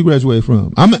what school you graduated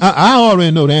from? I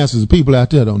already know the answers. The people out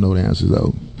there don't know the answers,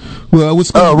 though. Well, what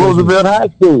school? Roosevelt High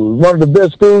School, one of the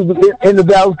best schools in the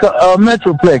Dallas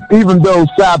Metroplex. Even though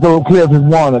South Oak Cliff has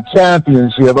won a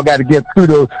championship, I got to give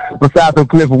kudos for South Oak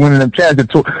Cliff for winning them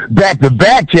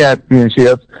back-to-back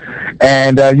championships.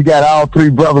 And you got all three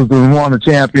brothers that won the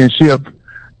championship: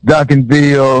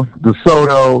 Duncanville,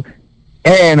 DeSoto,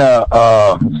 and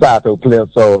South Oak Cliff.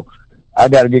 So I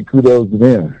got to give kudos to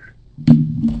them.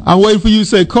 I'm waiting for you to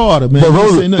say Carter, man.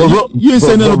 You didn't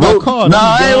say nothing about Carter. No,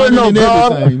 I ain't with no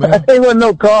Carter. I ain't with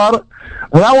no Carter.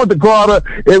 When I went to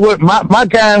Carter, it was my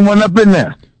kind went up in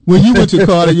there. When you went to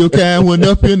Carter, your kind went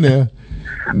up in there.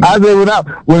 I said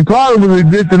when Carter was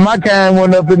existing, my kind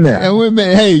went up in there. And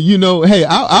hey,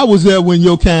 I was there when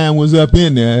your kind was up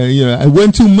in there. It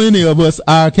wasn't too many of us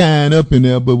our kind up in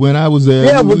there, but when I was there,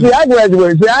 yeah. But see, I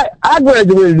graduated. See, I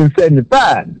graduated in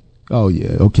 '75. Oh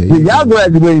yeah, okay. See, y'all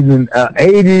graduated in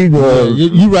 '80s or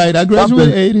you're right. I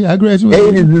graduated '80. I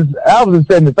graduated '80s. I was in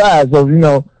 '75, so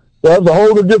that was a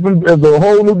whole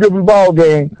new different ball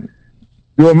game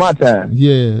during my time.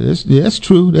 Yeah, that's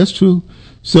true. That's true.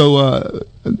 So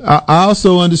I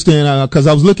also understand because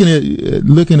I was looking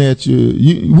at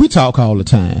you. We talk all the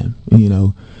time,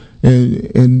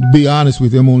 and be honest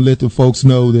with you, I'm gonna let the folks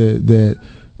know that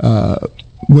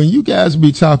when you guys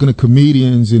be talking to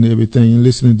comedians and everything and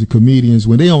listening to comedians,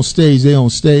 when they on stage,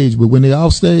 but when they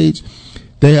off stage,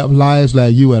 they have lives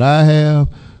like you and I have.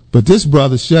 But this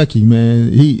brother Shucky,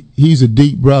 man, he's a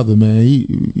deep brother, man.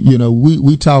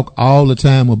 We talk all the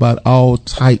time about all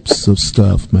types of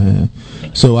stuff, man.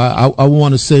 So I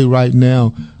want to say right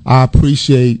now, I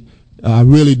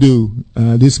really do.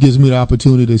 This gives me the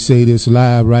opportunity to say this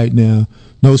live right now.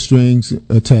 No strings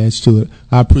attached to it.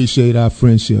 I appreciate our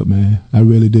friendship, man. I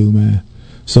really do, man.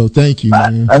 So thank you,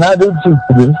 man. And I do too.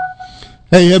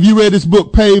 Hey, have you read this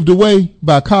book, Paved the Way,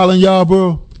 by Colin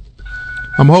Yarborough?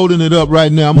 I'm holding it up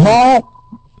right now.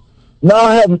 No,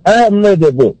 I haven't read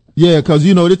that book. Yeah, because,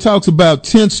 it talks about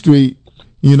 10th Street.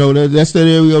 That's that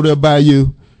area over there by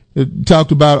you. It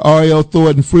talked about R.L.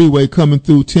 Thornton Freeway coming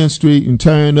through 10th Street and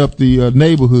tearing up the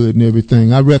neighborhood and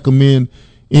everything. I recommend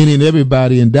any and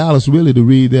everybody in Dallas really to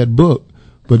read that book.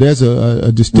 But there's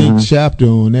a distinct chapter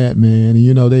on that, man.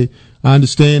 And, I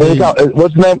understand.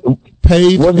 What's the name?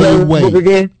 Paved a Way. Book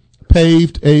again?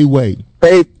 Paved a Way.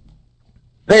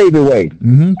 Paved the Way.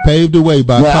 Mm-hmm. Paved the Way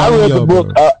by Colin I read Yarborough.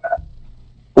 the book.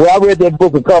 I read that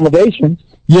book, Accommodations.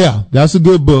 Yeah, that's a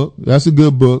good book.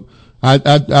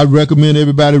 I recommend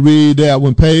everybody read that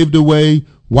one. Paved the Way,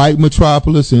 White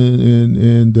Metropolis,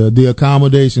 and The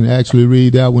Accommodation. Actually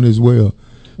read that one as well.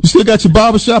 You still got your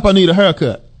barbershop? I need a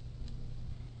haircut.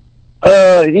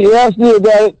 Yeah, I still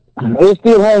got it. It's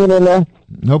still hanging in there.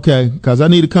 Okay, because I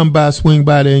need to swing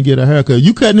by there and get a haircut.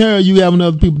 You cutting hair or you having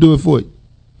other people do it for you?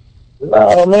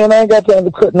 Oh man, I ain't got time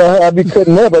to cut no hair. I be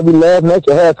cutting up. I be laughing at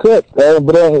your haircut, but I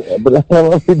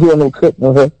don't be doing no cutting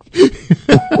no hair.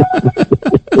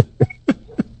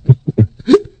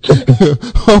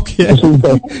 Okay.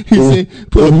 He said,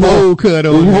 put a bowl cut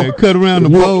on there. Cut around the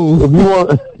bowl. If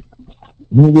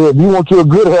you want you a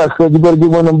good haircut, you better get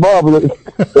one of them barbers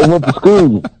that went to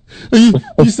school.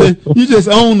 You said you just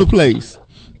own the place.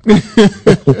 I'm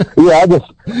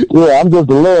just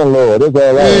the landlord. That's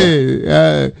all I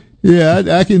am.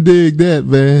 Yeah, I can dig that,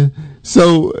 man.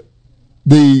 So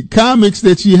the comics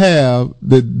that you have,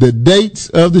 the dates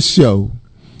of the show,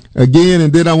 again,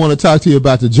 and then I want to talk to you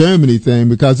about the Germany thing,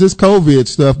 because this COVID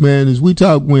stuff, man, as we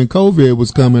talked when COVID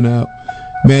was coming out,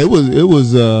 man, it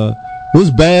was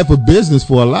bad for business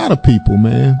for a lot of people,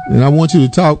 man. And I want you to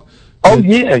talk. Oh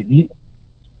yeah.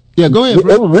 Yeah, go ahead,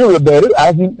 bro. It was really bad.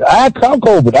 I had caught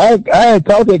COVID. I had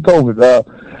caught that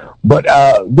COVID. But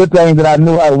good thing that I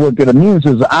knew how to work the immune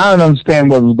system. I don't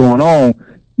understand what was going on.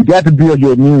 You got to build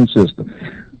your immune system,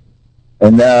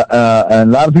 and a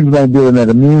lot of people ain't building that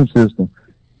immune system.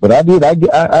 But I did. I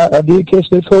did catch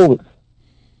that COVID.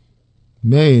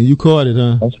 Man, you caught it,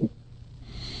 huh?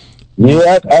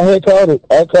 Yeah, I had caught it.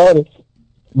 I caught it.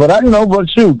 But I'm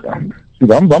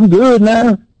good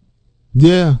now.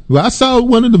 Yeah. Well, I saw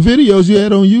one of the videos you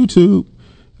had on YouTube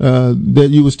that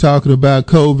you was talking about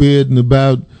COVID and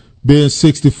about being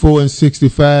 64 and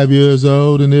 65 years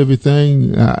old and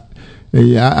everything. Right,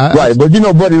 but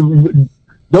buddy,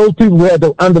 those people who had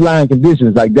those underlying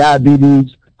conditions like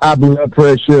diabetes, high blood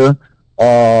pressure,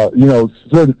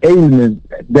 certain ailments,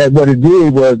 that what it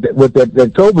did was what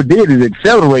that COVID did is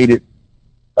accelerated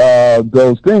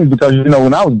those things, because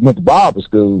when I went to barber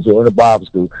school,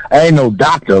 I ain't no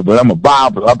doctor, but I'm a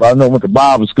barber. I went to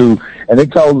barber school, and they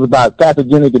told us about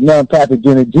pathogenic and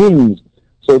non-pathogenic genes.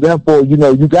 So therefore, you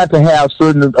got to have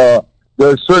certain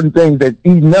there's certain things that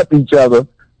eating up each other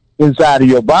inside of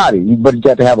your body, but you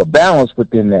got to have a balance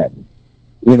within that.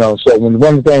 So when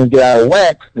one of the things get out of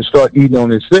whack, and start eating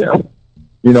on itself.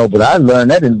 But I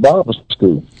learned that in barber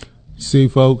school. See,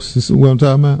 folks, this is what I'm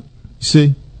talking about. You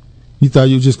see? You thought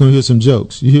you were just going to hear some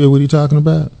jokes. You hear what he's talking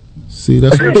about? See,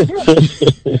 that's what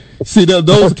see,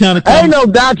 those kind of. I ain't no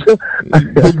doctor. I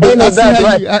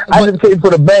just can't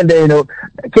put a Band-Aid on.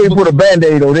 Can't put a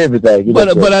Band-Aid on everything.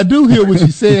 But I do hear what you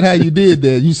said. How you did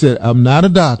that? You said, "I'm not a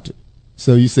doctor,"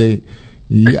 so you say,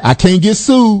 "I can't get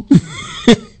sued."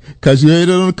 Because you heard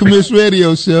it on the Commish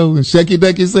radio show, and Shecky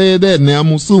Ducky said that, and now I'm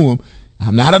going to sue him.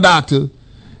 I'm not a doctor.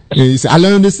 And he said, I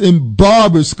learned this in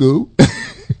barber school.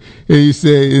 you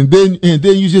say, and then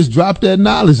you just drop that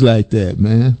knowledge like that,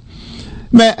 man.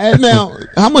 Man, now,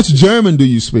 how much German do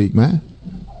you speak, man?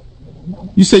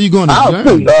 You say you're going to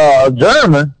Germany. I speak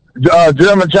German.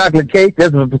 German chocolate cake.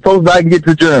 That's the closest I can get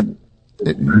to German.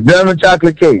 German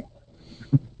chocolate cake.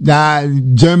 Nah,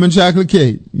 German chocolate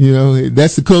cake. You know,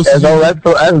 that's the closest. That's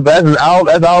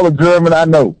all the German I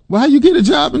know. Well, how you get a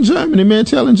job in Germany, man?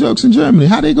 Telling jokes in Germany.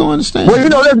 How they gonna understand? Well, you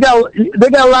know, they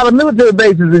got a lot of military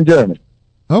bases in Germany.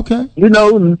 Okay. You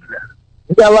know,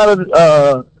 they got a lot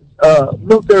of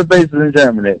military bases in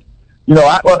Germany. You know,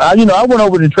 I went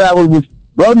over to travel with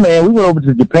brother man. We went over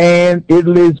to Japan,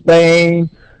 Italy, Spain,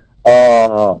 Hawaii,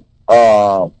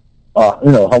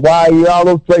 all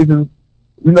those places.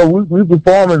 You know, we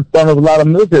perform in front of a lot of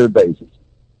military bases.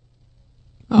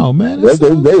 Oh man,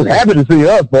 they were happy to see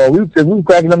us, boy. We were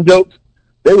cracking them jokes.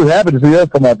 They were happy to see us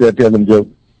come out there and tell them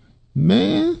jokes.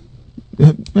 Man,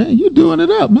 you doing it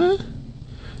up, man.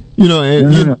 You know,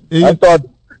 I thought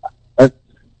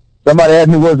somebody asked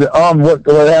me, "Was the army? What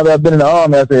have I been in the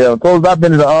army?" I said, "Close I've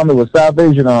been in the army was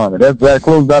Salvation Army. That's that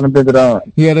close I've been to the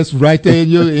army." Yeah, that's right there in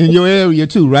your area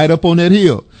too, right up on that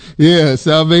hill. Yeah,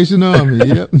 Salvation Army.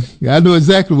 Yep, I know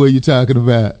exactly what you're talking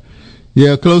about.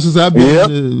 Yeah, closest I've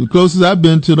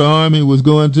been to the army was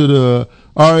going to the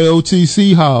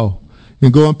ROTC hall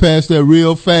and going past that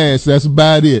real fast. That's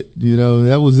about it. You know,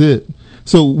 that was it.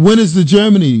 So when is the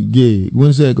Germany gig?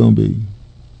 When's that going to be?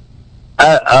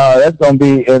 That's going to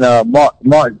be in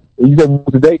March. You said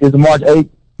the date is March 8th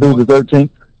through the 13th.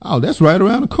 Oh, that's right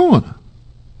around the corner.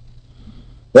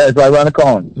 That's right around the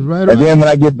corner. And then when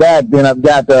I get back, then I've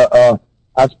got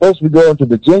I'm supposed to be going to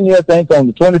Virginia, I think, on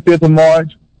the 25th of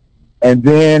March. And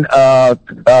then got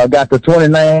the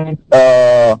 29th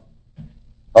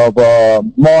of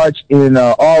March in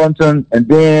Arlington. And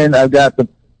then I've got the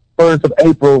 1st of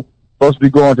April, supposed to be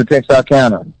going to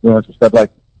Texarkana, doing some stuff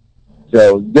like that.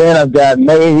 So then I've got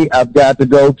May, I've got to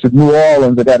go to New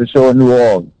Orleans. I got a show in New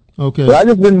Orleans. Okay. But I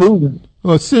just been moving.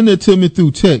 Well, send it to me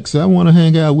through text. I want to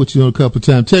hang out with you a couple of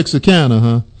times. Texarkana,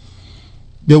 huh?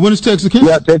 Yeah, when is Texarkana?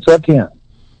 Yeah, Texarkana.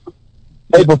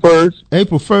 April 1st.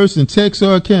 April 1st in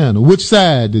Texarkana. Which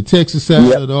side? The Texas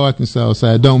side or the Arkansas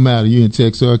side? Don't matter. You in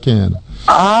Texarkana.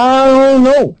 I don't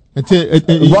know.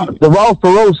 The Ross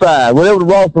Perot side. Whatever the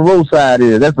Ross Perot side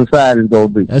is, that's the side it's going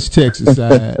to be. That's Texas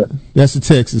side. That's the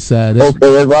Texas side. That's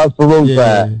Ross Perot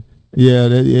side. Yeah,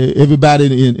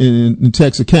 everybody in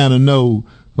Texarkana know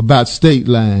about state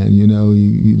line. You know,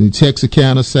 the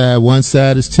Texarkana side, one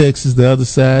side is Texas, the other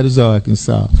side is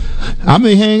Arkansas. I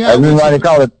may hang out. That's why they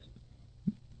call it.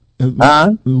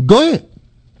 Go ahead.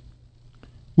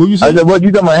 What you saying? I said, what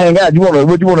you talking about hang out? You want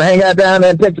to hang out down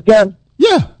there in Texarkana?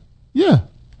 Yeah.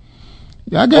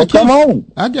 I got come on.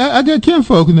 I got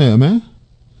kinfolk in there, man.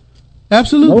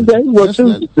 Absolutely. Okay. Well,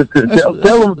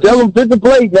 tell them pick the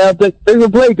plate now. Pick the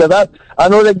plate, because I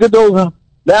know that good those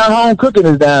down home cooking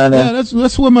is down there. Yeah,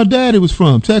 that's where my daddy was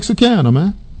from, Texarkana,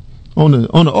 man. On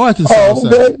the Arkansas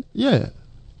side. Yeah.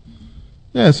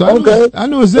 Yeah. So I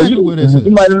know exactly where that's at.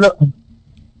 You might know.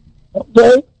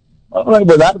 Okay. All right,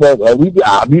 but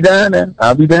I'll be down there.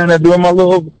 I'll be down there telling my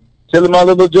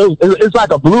little jokes. It's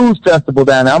like a blues festival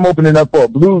down there. I'm opening up for a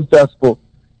blues festival.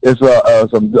 It's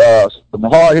some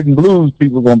hard-hitting blues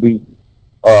people going to be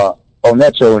on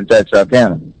that show in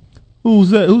Texarkana. Who's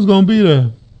that? Who's going to be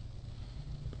there?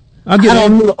 I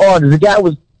don't know the artist.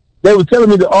 They were telling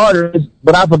me the artist,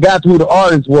 but I forgot who the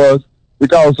artist was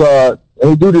because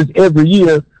they do this every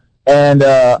year, and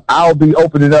I'll be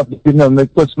opening up, they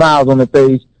put smiles on their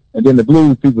face, and then the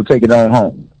blues people take it on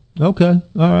home. Okay,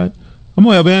 all right. I'm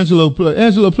gonna have Angelo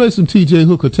play some T.J.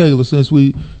 Hooker Taylor since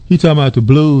he talking about the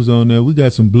blues on there. We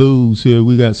got some blues here.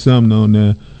 We got something on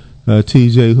there.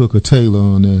 T.J. Hooker Taylor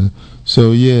on there.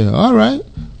 So yeah, all right.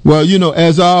 Well,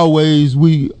 as always,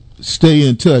 we stay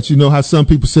in touch. You know how some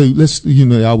people say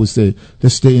I always say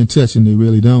let's stay in touch, and they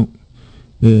really don't.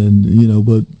 And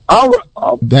but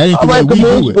that ain't the way we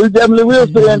do it. We definitely will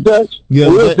stay in touch. Yeah,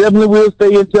 we definitely will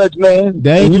stay in touch, man.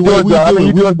 That ain't the way we do it.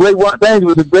 You're doing great things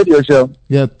with the radio show.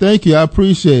 Yeah, thank you. I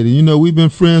appreciate it. We've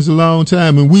been friends a long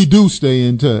time, and we do stay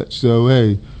in touch. So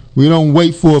hey, we don't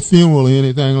wait for a funeral or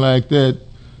anything like that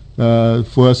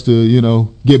for us to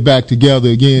get back together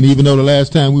again. Even though the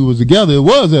last time we was together, it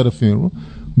was at a funeral,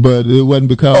 but it wasn't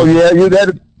because. Oh yeah,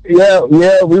 Yeah,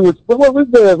 we were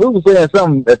saying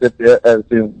something at the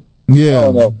funeral. Yeah. I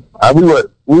don't know.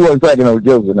 We weren't cracking no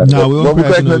jokes or nothing. No, we weren't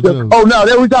cracking no jokes. Oh no,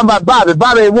 then we talking about Bobby.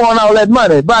 Bobby won all that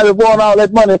money. Bobby won all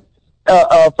that money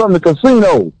from the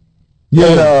casino.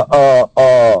 Yeah.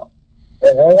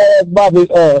 And Bobby,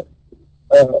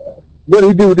 what did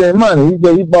he do with that money?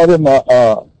 He bought him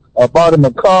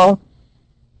a car.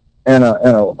 and a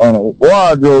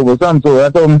wardrobe or something. So I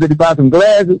told him to buy some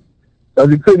glasses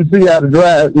because he couldn't see how to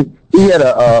drive. He had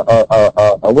a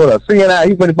CNI.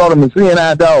 He went and bought him a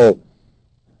CNI dog.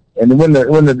 And when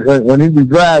he was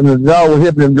driving, the dog was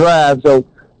helping him drive. So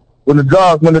when the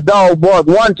dog barked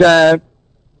one time,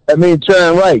 that means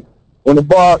turn right. When the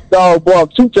dog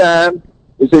barked two times,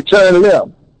 it said turn left.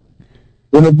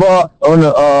 When the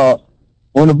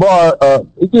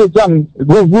he did something,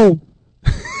 roof.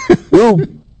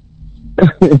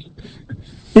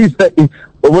 He said,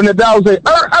 but when the dog said,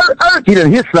 he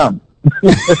done hit something.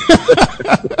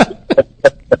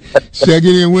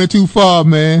 Shaggy didn't went too far,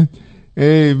 man.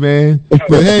 Hey, man.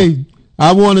 But hey,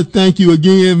 I want to thank you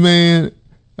again, man.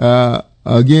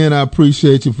 Again, I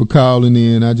appreciate you for calling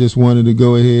in. I just wanted to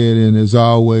go ahead and, as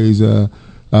always,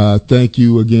 thank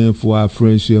you again for our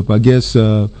friendship. I guess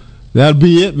that'll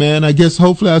be it, man. I guess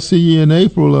hopefully I'll see you in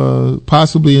April,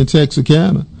 possibly in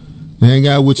Texarkana. Hang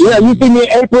out with you. Yeah, you see me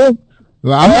in April?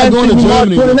 Well, I'm not going to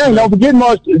Germany. March 29th. Don't forget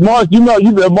March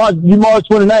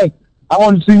 29th. I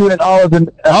want to see you in Arlington.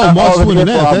 March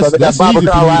 29th. That's easy for me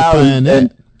to find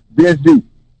that. BSD.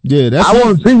 Yeah, that's I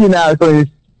want to see you now, because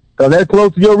that's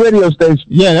close to your radio station.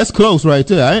 Yeah, that's close right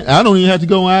there. I don't even have to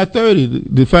go on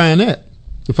I-30 to find that.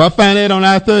 If I find that on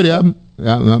I-30,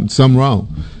 I'm something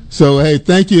wrong. So, hey,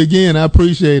 thank you again. I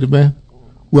appreciate it, man.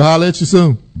 We'll holler at you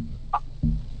soon.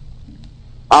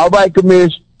 All right,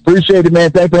 Commish. Appreciate it,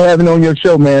 man. Thanks for having me on your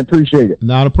show, man. Appreciate it.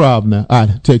 Not a problem now. All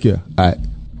right, take care.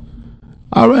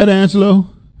 All right, Angelo.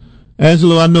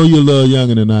 Angelo, I know you're a little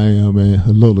younger than I am, man.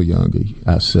 A little younger,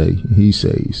 I say. He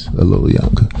says a little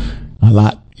younger. A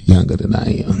lot younger than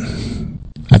I am.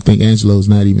 I think Angelo's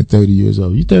not even 30 years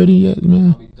old. You 30 yet,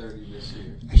 man? I'll be 30 this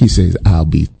year. He says, I'll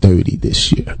be 30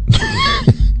 this year.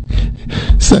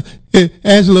 So,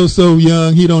 Angelo's so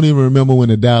young, he don't even remember when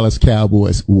the Dallas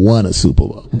Cowboys won a Super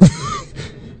Bowl.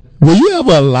 Were you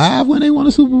ever alive when they won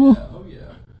a Super Bowl? Oh, yeah.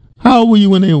 How old were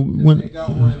you when they got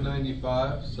one in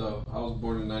 95, so I was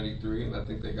born in 93, and I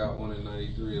think they got one in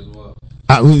 93 as well.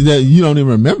 You don't even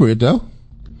remember it, though?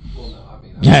 Well, no, I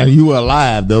mean... Yeah, you were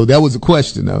alive, though. That was a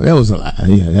question, though. That was a lie.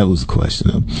 Yeah, that was a question,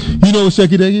 though. You know what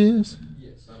Shecky Ducky is?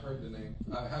 Yes, I've heard the name.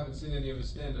 I haven't seen any of his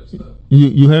stand-up stuff.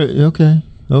 You heard? Okay.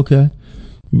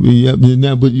 Yeah,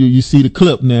 now, but you see the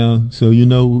clip now, so you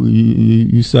know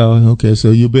you saw. Okay,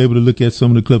 so you'll be able to look at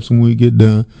some of the clips when we get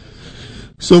done.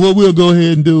 So what we'll go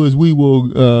ahead and do is we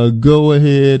will go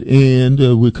ahead and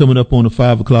we're coming up on the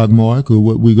 5 o'clock mark. Or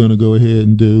what we're going to go ahead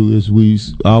and do is we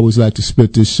always like to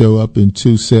split this show up in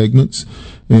two segments.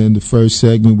 And the first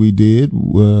segment we did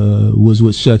was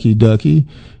with Shecky Ducky,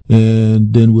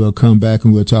 and then we'll come back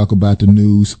and we'll talk about the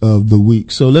news of the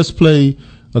week. So let's play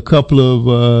a couple of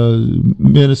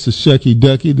minutes of Shecky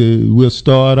Ducky. We'll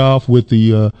start off with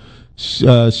the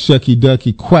Shecky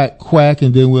Ducky Quack Quack,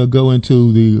 and then we'll go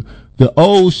into the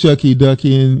old Shecky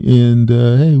Ducky, and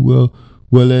hey, we'll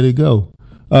let it go.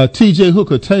 T.J.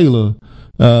 Hooker Taylor,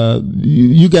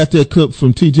 you got that clip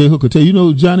from T.J. Hooker Taylor. You know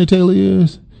who Johnny Taylor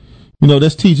is? You know,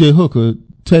 that's T.J. Hooker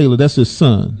Taylor. That's his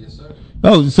son. Yes, sir.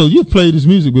 Oh, so you've played his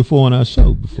music before on our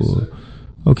show before. Yes, sir.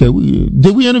 Okay,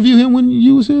 did we interview him when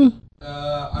you was here?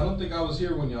 I don't think I was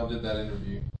here when y'all did that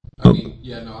interview. I mean,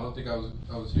 yeah, no, I don't think I was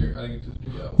here. I didn't get to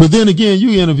do that. But then again,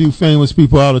 you interview famous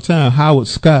people all the time. Howard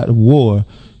Scott of War,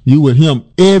 you with him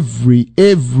every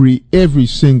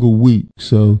single week.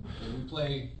 So and we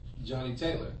play Johnny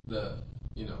Taylor,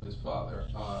 his father,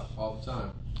 all the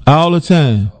time. All the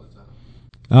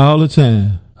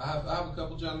time. I have a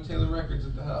couple Johnny Taylor records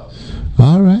at the house.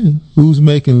 All right. Who's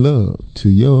making love to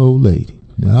your old lady?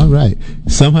 All right.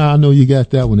 Somehow I know you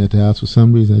got that one at the house for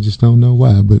some reason. I just don't know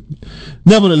why. But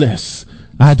nevertheless,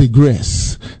 I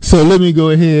digress. So let me go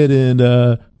ahead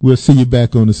and we'll see you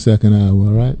back on the second hour,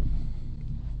 all right?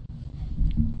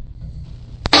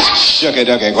 Shucky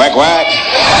ducky quack quack.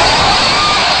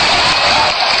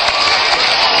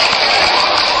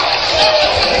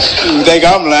 They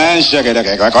come land, shucky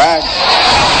ducky quack quack.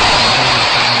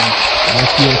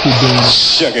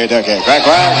 Shucky ducky quack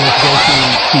quack.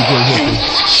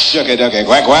 Shucky ducky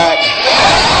quack quack.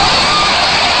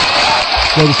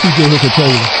 Go to T.J. Hooker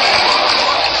Taylor.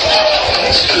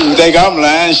 They come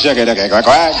land, shucky ducky quack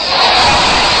quack.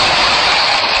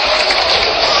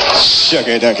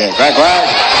 Shucky ducky quack quack.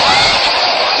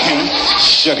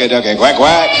 Shucky ducky quack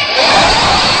quack.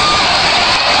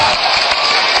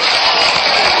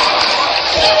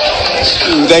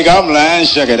 They come land,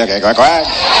 shucky ducky quack quack.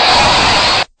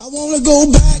 I wanna go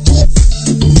back.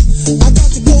 I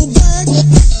got to go back. Back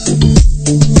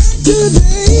to the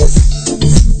days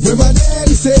where my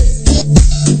daddy said,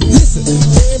 listen,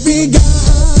 every guy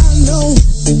I know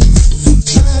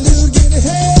trying to get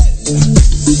ahead.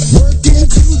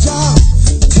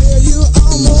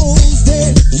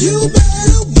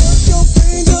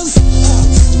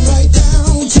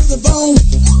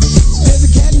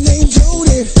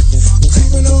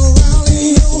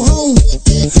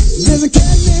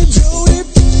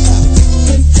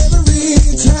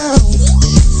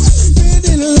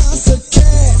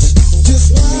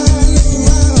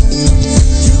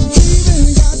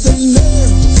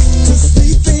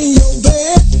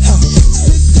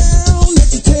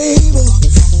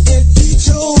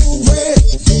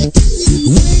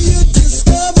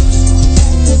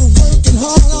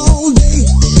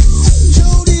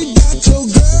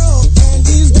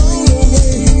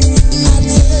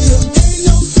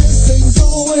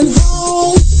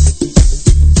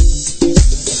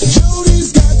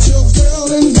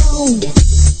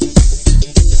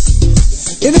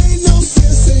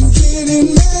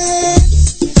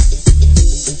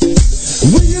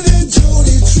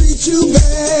 treat you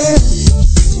bad.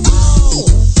 Oh.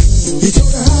 He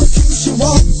told her how cute she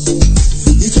walk.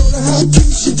 He told her how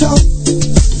cute she talk.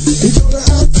 He told her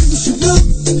how cute she look.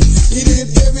 He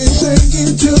did everything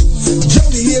he took.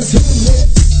 Jody is hitting it.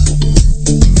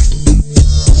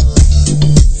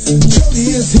 Jody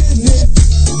is hitting it.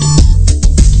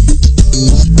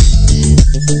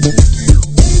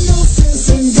 Ain't no sense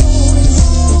in going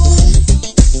home.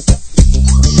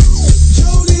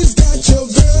 Jody's got your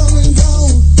girl and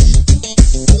gone.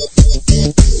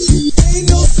 Ain't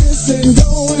no sense in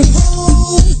going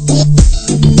home.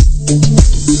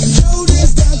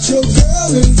 Jody's got your girl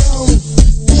and gone.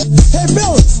 Hey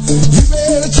fellas, you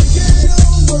better check it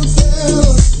over,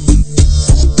 fellas.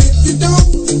 If you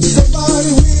don't,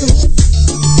 somebody will.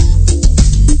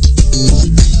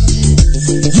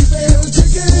 You better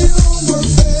check it over,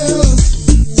 fellas.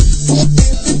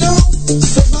 If you don't,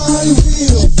 somebody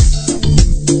will.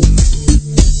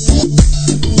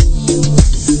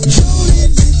 Jody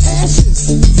did ashes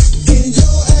in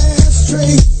your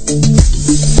ashtray.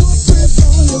 Footprints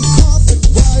on your carpet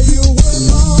while you work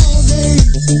all day.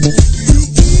 You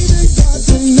even got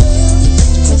the nerve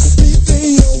to sleep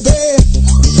in your bed.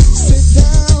 Sit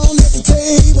down at the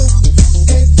table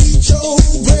and eat your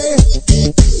bread.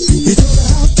 He told her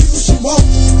how cute she walk.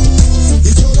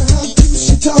 He told her how cute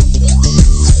she talk.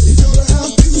 He told her how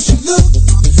cute she look.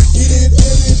 He did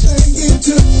everything he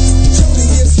took. Jody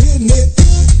is hitting it.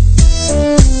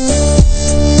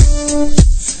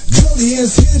 Jody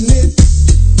is hitting it.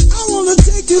 I wanna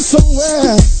take you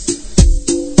somewhere.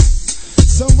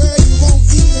 Somewhere you won't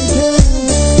even care.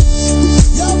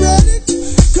 Y'all ready?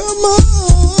 Come on.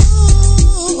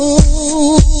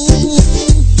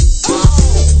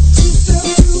 Two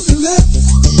steps to the left,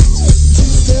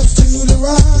 two steps to the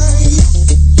right.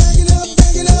 Back it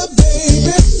up,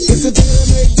 baby. It's a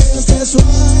dynamic dance, that's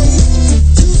right.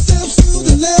 Two steps to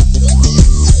the left,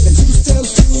 and two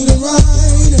steps to the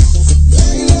right.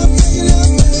 Back it up,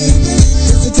 baby.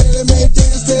 It's a dynamic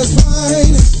dance, that's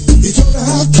right. He told her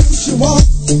how cute she walk.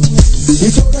 He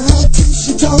told her how cute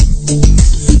she talk.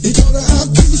 He told her how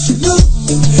cute she look.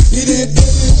 He did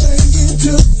everything he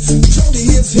took. Jody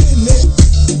is hitting it.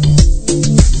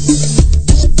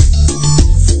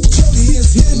 Jody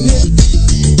is hitting it.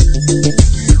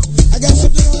 I got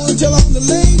something I want to tell all the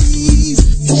ladies.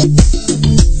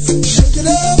 Shake it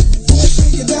up,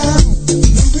 shake it down,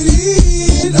 move it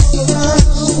in all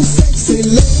around, sexy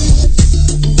lady.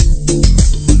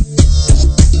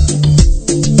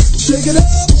 Shake it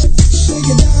up, shake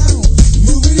it down,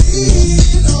 move it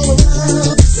in all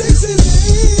around, sexy lady.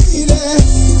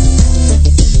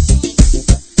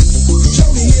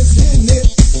 Jody is hitting it.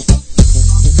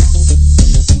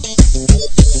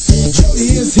 Jody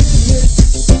is hitting it.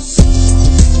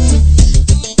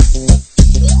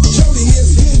 Jody is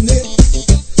hitting it.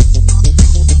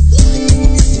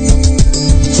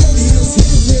 Jody is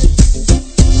hitting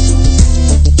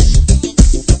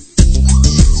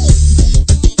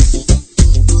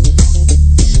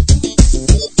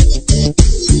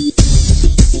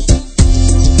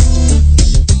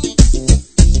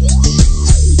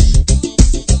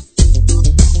it.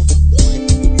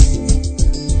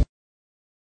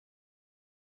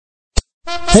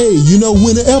 Hey, you know,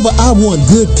 whenever I want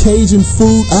good Cajun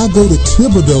food, I go to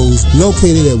Thibodeau's,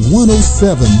 located at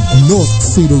 107 North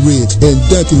Cedar Ridge in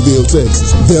Duncanville,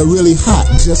 Texas. They're really hot,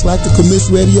 just like the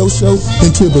Commish radio show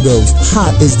in Thibodeau's.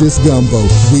 Hot as this gumbo.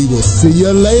 We will see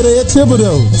you later at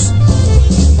Thibodeau's.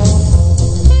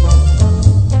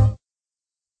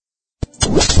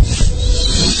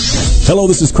 Hello,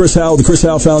 this is Chris Howell, the Chris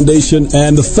Howell Foundation,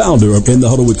 and the founder of In the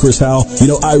Huddle with Chris Howell. You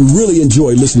know, I really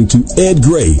enjoy listening to Ed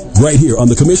Gray right here on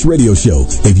the Commish Radio Show.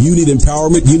 If you need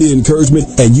empowerment, you need encouragement,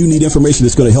 and you need information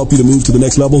that's going to help you to move to the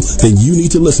next level, then you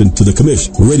need to listen to the Commish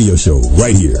Radio Show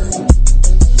right here.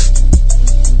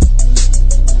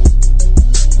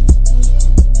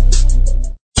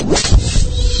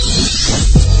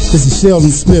 This is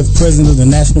Sheldon Smith, President of the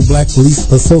National Black Police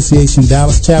Association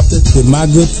Dallas Chapter, with my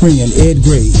good friend Ed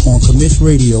Gray on Commish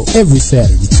Radio every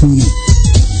Saturday. Tune in.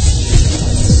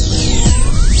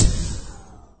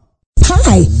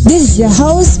 Hi, this is your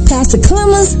host, Pastor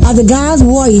Clemens of the God's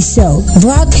Warrior Show,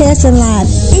 broadcasting live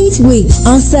each week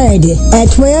on Saturday at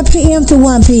 12 p.m. to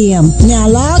 1 p.m. Now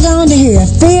log on to hear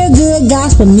feel-good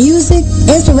gospel music,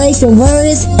 inspiration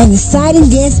words, and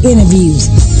exciting guest interviews.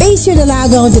 Be sure to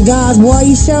log on to God's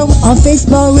Warrior Show on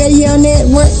Fishbowl Radio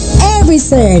Network every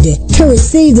Saturday to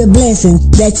receive the blessing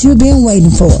that you've been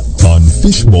waiting for. On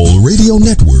Fishbowl Radio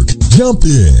Network, jump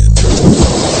in.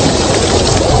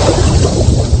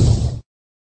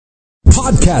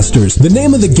 Podcasters. The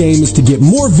name of the game is to get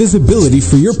more visibility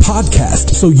for your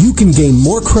podcast so you can gain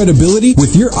more credibility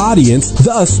with your audience,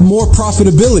 thus more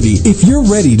profitability. If you're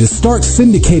ready to start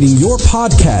syndicating your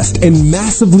podcast and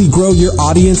massively grow your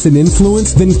audience and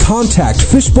influence, then contact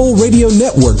Fishbowl Radio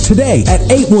Network today at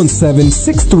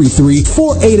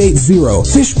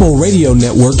 817-633-4880. Fishbowl Radio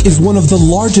Network is one of the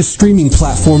largest streaming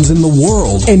platforms in the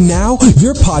world. And now,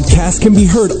 your podcast can be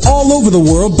heard all over the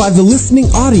world by the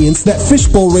listening audience that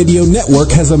Fishbowl Radio Network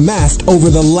has amassed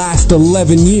over the last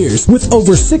 11 years. With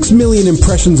over 6 million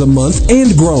impressions a month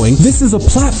and growing, this is a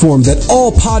platform that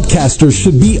all podcasters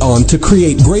should be on to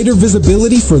create greater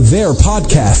visibility for their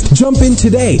podcast. Jump in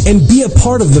today and be a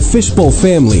part of the Fishbowl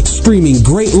family, streaming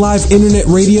great live internet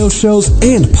radio shows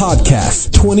and podcasts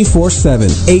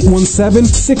 24/7.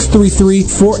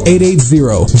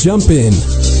 817-633-4880. Jump in.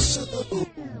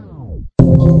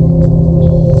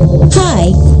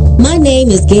 Hi, my name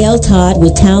is Gail Todd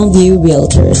with Townview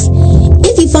Realtors.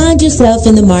 If you find yourself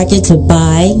in the market to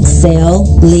buy, sell,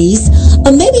 lease,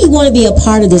 or maybe you want to be a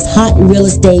part of this hot real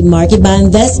estate market by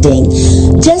investing,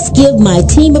 just give my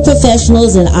team of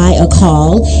professionals and I a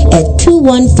call at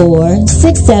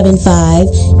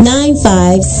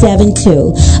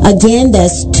 214-675-9572. Again,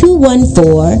 that's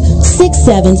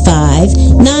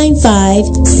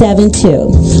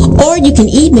 214-675-9572. Or you can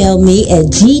email me at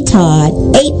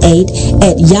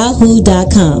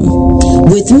gtodd88@yahoo.com.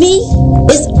 With me,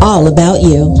 it's all about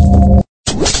you.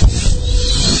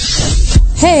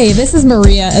 Hey, this is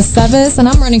Maria Aceves, and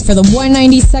I'm running for the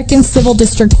 192nd Civil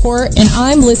District Court, and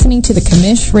I'm listening to the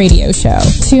Commish Radio Show.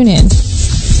 Tune in.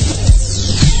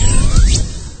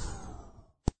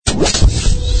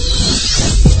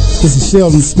 This is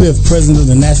Sheldon Smith, President of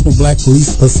the National Black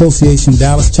Police Association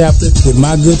Dallas Chapter, with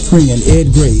my good friend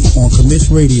Ed Gray on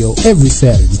Commish Radio every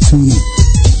Saturday. Tune in.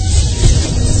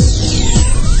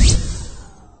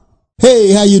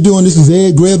 Hey, how you doing? This is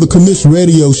Ed Gray of the Commish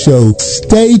Radio Show.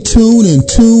 Stay tuned and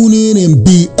tune in and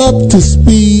be up to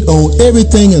speed on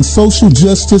everything in social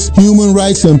justice, human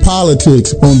rights, and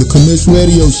politics on the Commish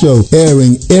Radio Show,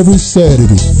 airing every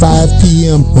Saturday, 5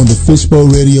 p.m. on the Fishbowl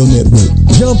Radio Network.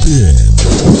 Jump in.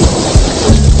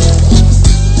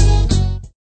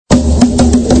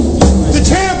 The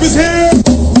champ is here.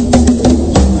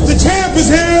 The champ is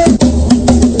here.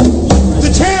 The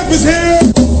champ is here.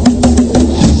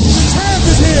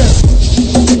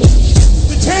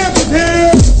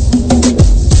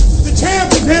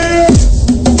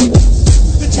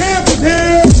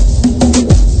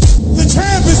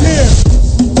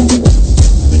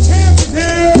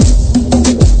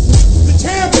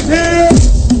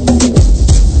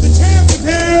 The champ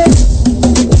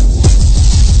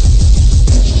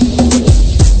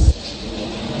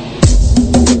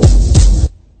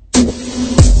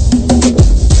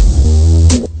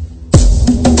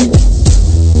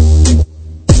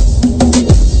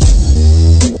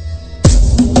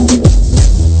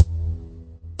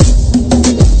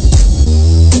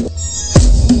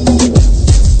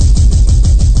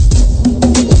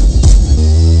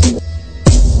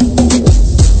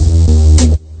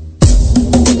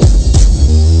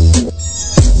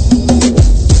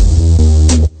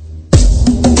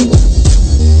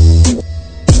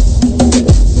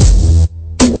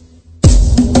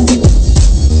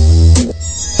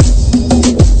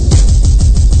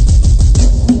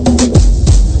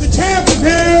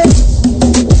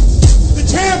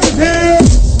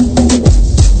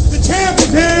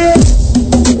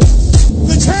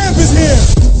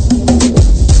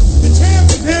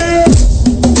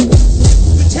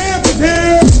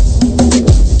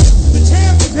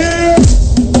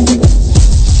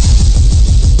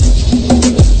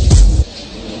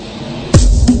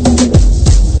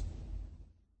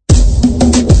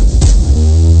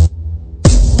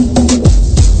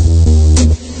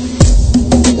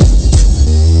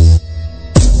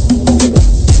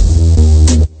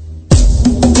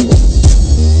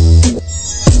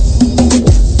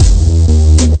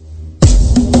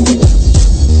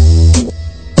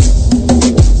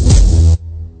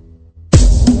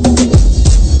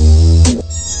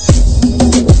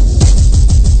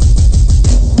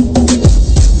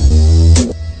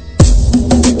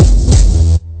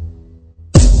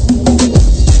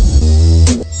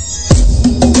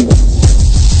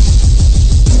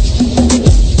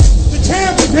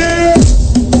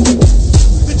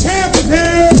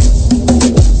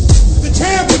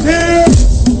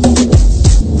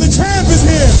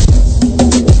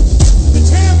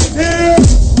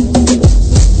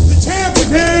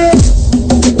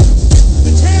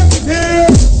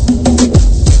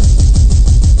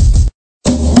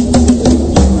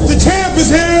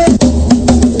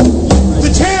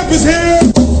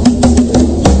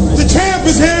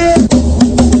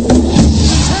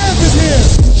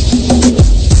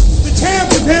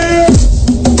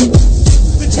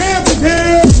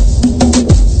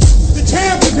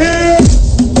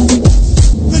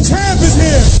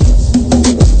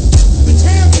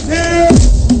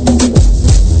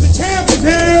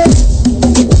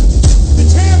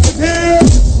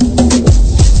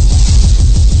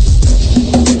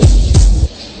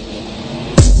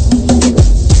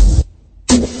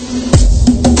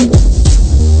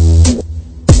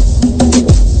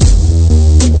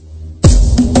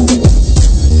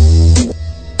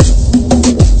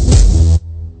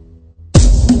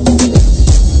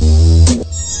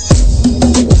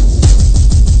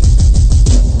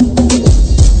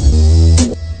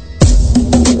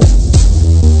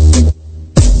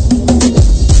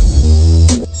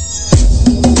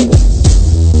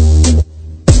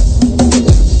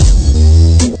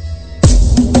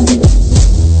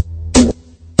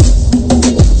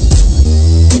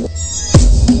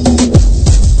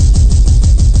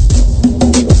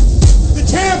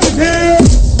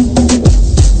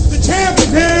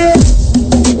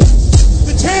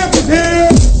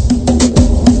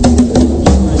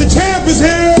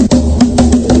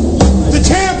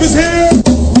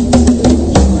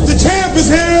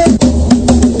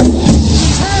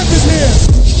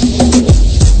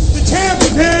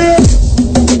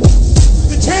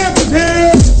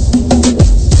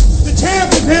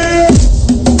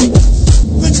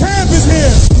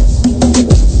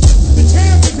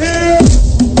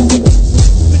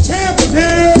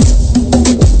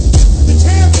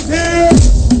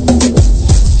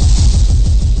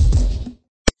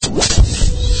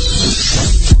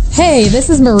Hey, this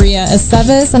is Maria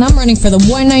Aceves, and I'm running for the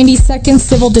 192nd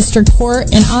Civil District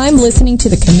Court, and I'm listening to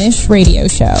the Commish Radio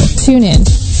Show. Tune in.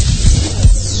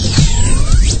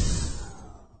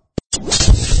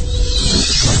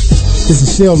 This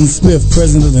is Sheldon Smith,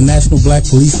 President of the National Black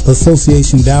Police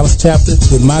Association Dallas Chapter,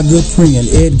 with my good friend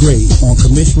Ed Gray on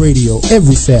Commish Radio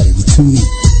every Saturday. Tune in.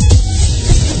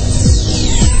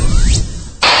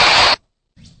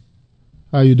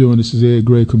 How you doing? This is Ed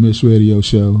Gray, Commish Radio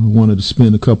Show. I wanted to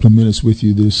spend a couple of minutes with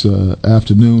you this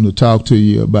afternoon to talk to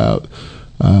you about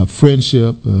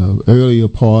friendship. Earlier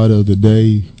part of the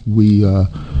day, we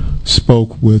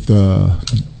spoke with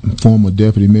former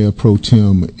Deputy Mayor Pro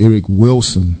Tem Eric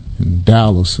Wilson in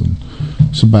Dallas, and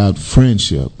it's about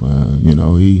friendship.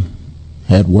 He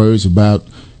had words about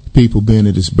people being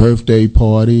at his birthday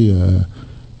party,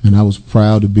 and I was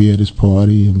proud to be at his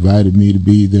party. He invited me to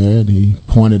be there, and he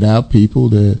pointed out people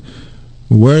that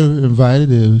were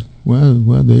invited.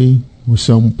 They were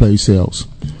someplace else.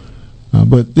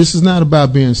 But this is not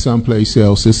about being someplace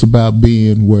else. It's about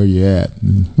being where you're at.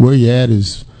 And where you're at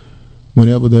is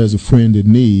whenever there's a friend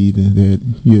in need, that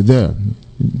you're there.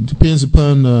 It depends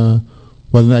upon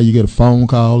whether or not you get a phone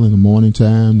call in the morning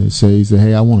time that says that,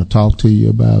 hey, I want to talk to you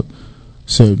about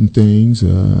certain things.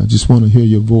 I just want to hear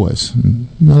your voice. And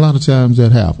a lot of times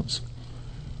that happens.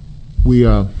 We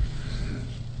had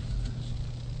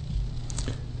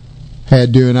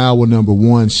during hour number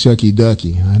one Shucky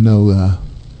Ducky. I know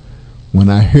when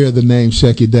I hear the name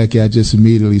Shucky Ducky, I just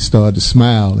immediately start to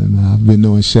smile. And I've been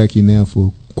knowing Shucky now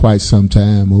for quite some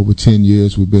time. Over 10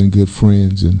 years we've been good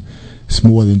friends, and it's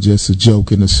more than just a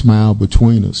joke and a smile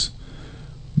between us.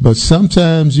 But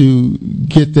sometimes you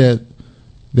get that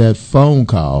phone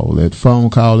call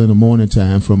in the morning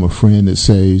time from a friend that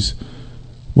says,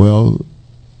 well,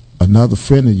 another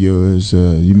friend of yours,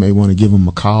 you may want to give him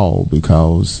a call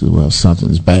because, well,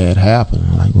 something's bad happened.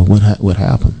 I'm like, well, what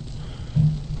happened?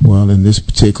 Well, in this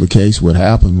particular case, what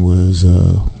happened was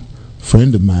a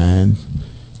friend of mine,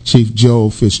 Chief Joe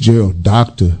Fitzgerald,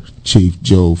 Dr. Chief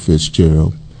Joe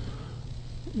Fitzgerald,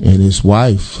 and his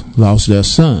wife lost their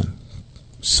son,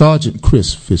 Sergeant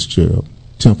Chris Fitzgerald,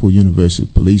 Temple University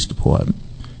Police Department.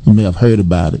 You may have heard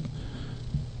about it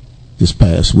this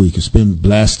past week. It's been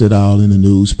blasted all in the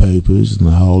newspapers and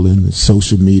all in the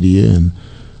social media and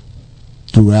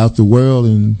throughout the world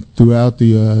and throughout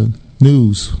the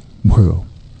news world.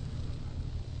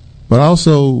 But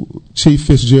also, Chief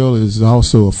Fitzgerald is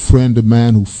also a friend of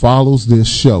mine who follows this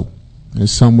show.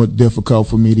 It's somewhat difficult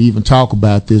for me to even talk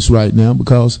about this right now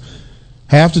because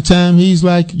half the time he's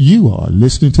like you are,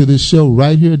 listening to this show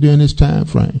right here during this time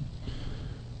frame.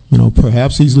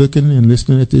 Perhaps he's looking and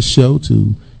listening at this show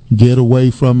to get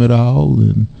away from it all.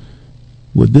 And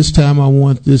with this time, I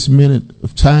want this minute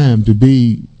of time to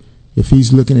be, if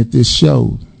he's looking at this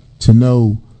show, to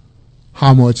know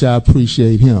how much I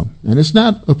appreciate him. And it's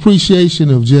not appreciation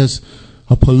of just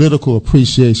a political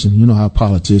appreciation. You know how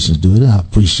politicians do it. I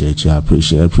appreciate you. I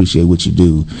appreciate what you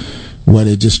do. Where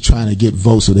they're just trying to get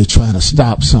votes or they're trying to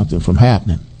stop something from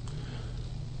happening.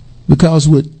 Because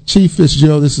with Chief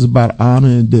Fitzgerald, this is about honor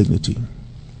and dignity.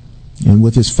 And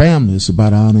with his family, it's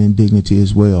about honor and dignity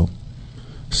as well.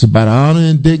 It's about honor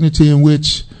and dignity in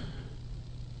which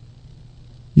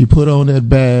you put on that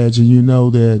badge and you know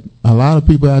that a lot of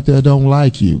people out there don't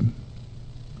like you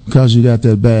because you got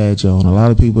that badge on. A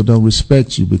lot of people don't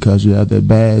respect you because you have that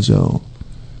badge on.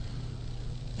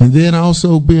 And then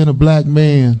also being a black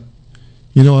man,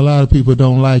 a lot of people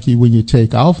don't like you when you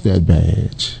take off that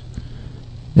badge.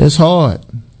 It's hard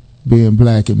being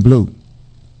black and blue.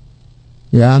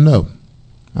 Yeah, I know.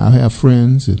 I have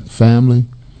friends and family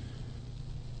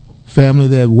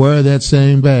that wear that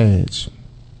same badge.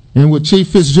 And with Chief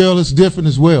Fitzgerald, it's different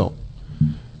as well.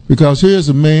 Because here's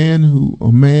a man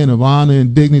of honor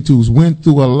and dignity who's went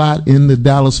through a lot in the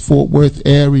Dallas-Fort Worth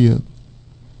area,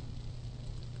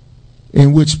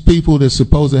 in which people that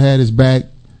supposed to had his back,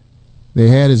 they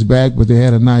had his back, but they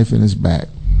had a knife in his back.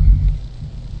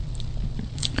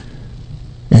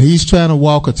 And he's trying to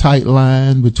walk a tight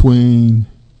line between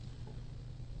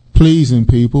pleasing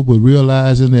people, but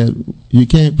realizing that you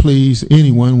can't please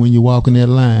anyone when you're walking that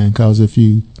line, because if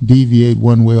you deviate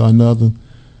one way or another,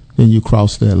 then you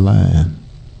cross that line.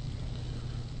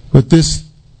 But this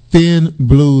thin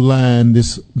blue line,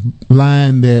 this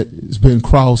line that has been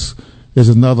crossed, there's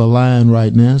another line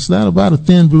right now. It's not about a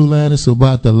thin blue line. It's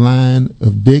about the line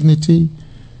of dignity,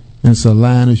 and it's a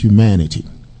line of humanity.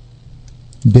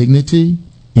 Dignity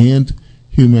and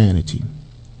humanity.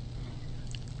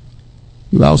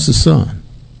 He lost his son.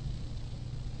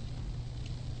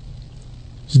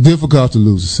 It's difficult to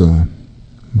lose a son.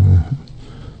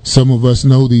 Some of us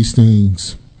know these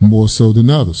things more so than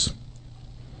others.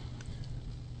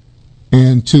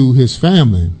 and to his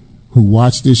family who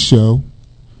watch this show,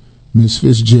 Miss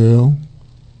Fitzgerald,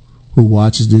 who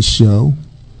watches this show,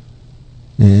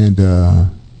 and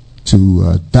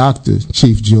to Dr.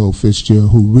 Chief Joe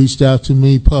Fitzgerald, who reached out to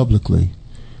me publicly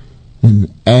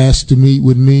and asked to meet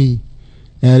with me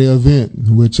at the event,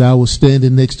 in which I was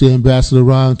standing next to Ambassador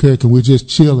Ron Kirk, and we're just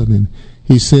chilling, and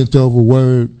he sent over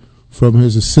word from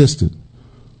his assistant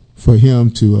for him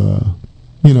to,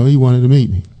 he wanted to meet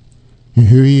me. And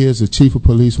here he is, the chief of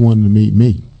police wanting to meet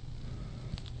me.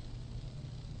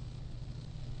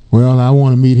 Well, I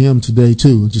want to meet him today,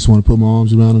 too. I just want to put my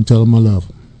arms around him and tell him I love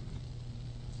him.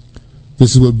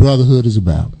 This is what brotherhood is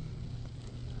about.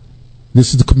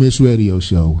 This is the Commish Radio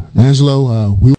Show. Angelo, we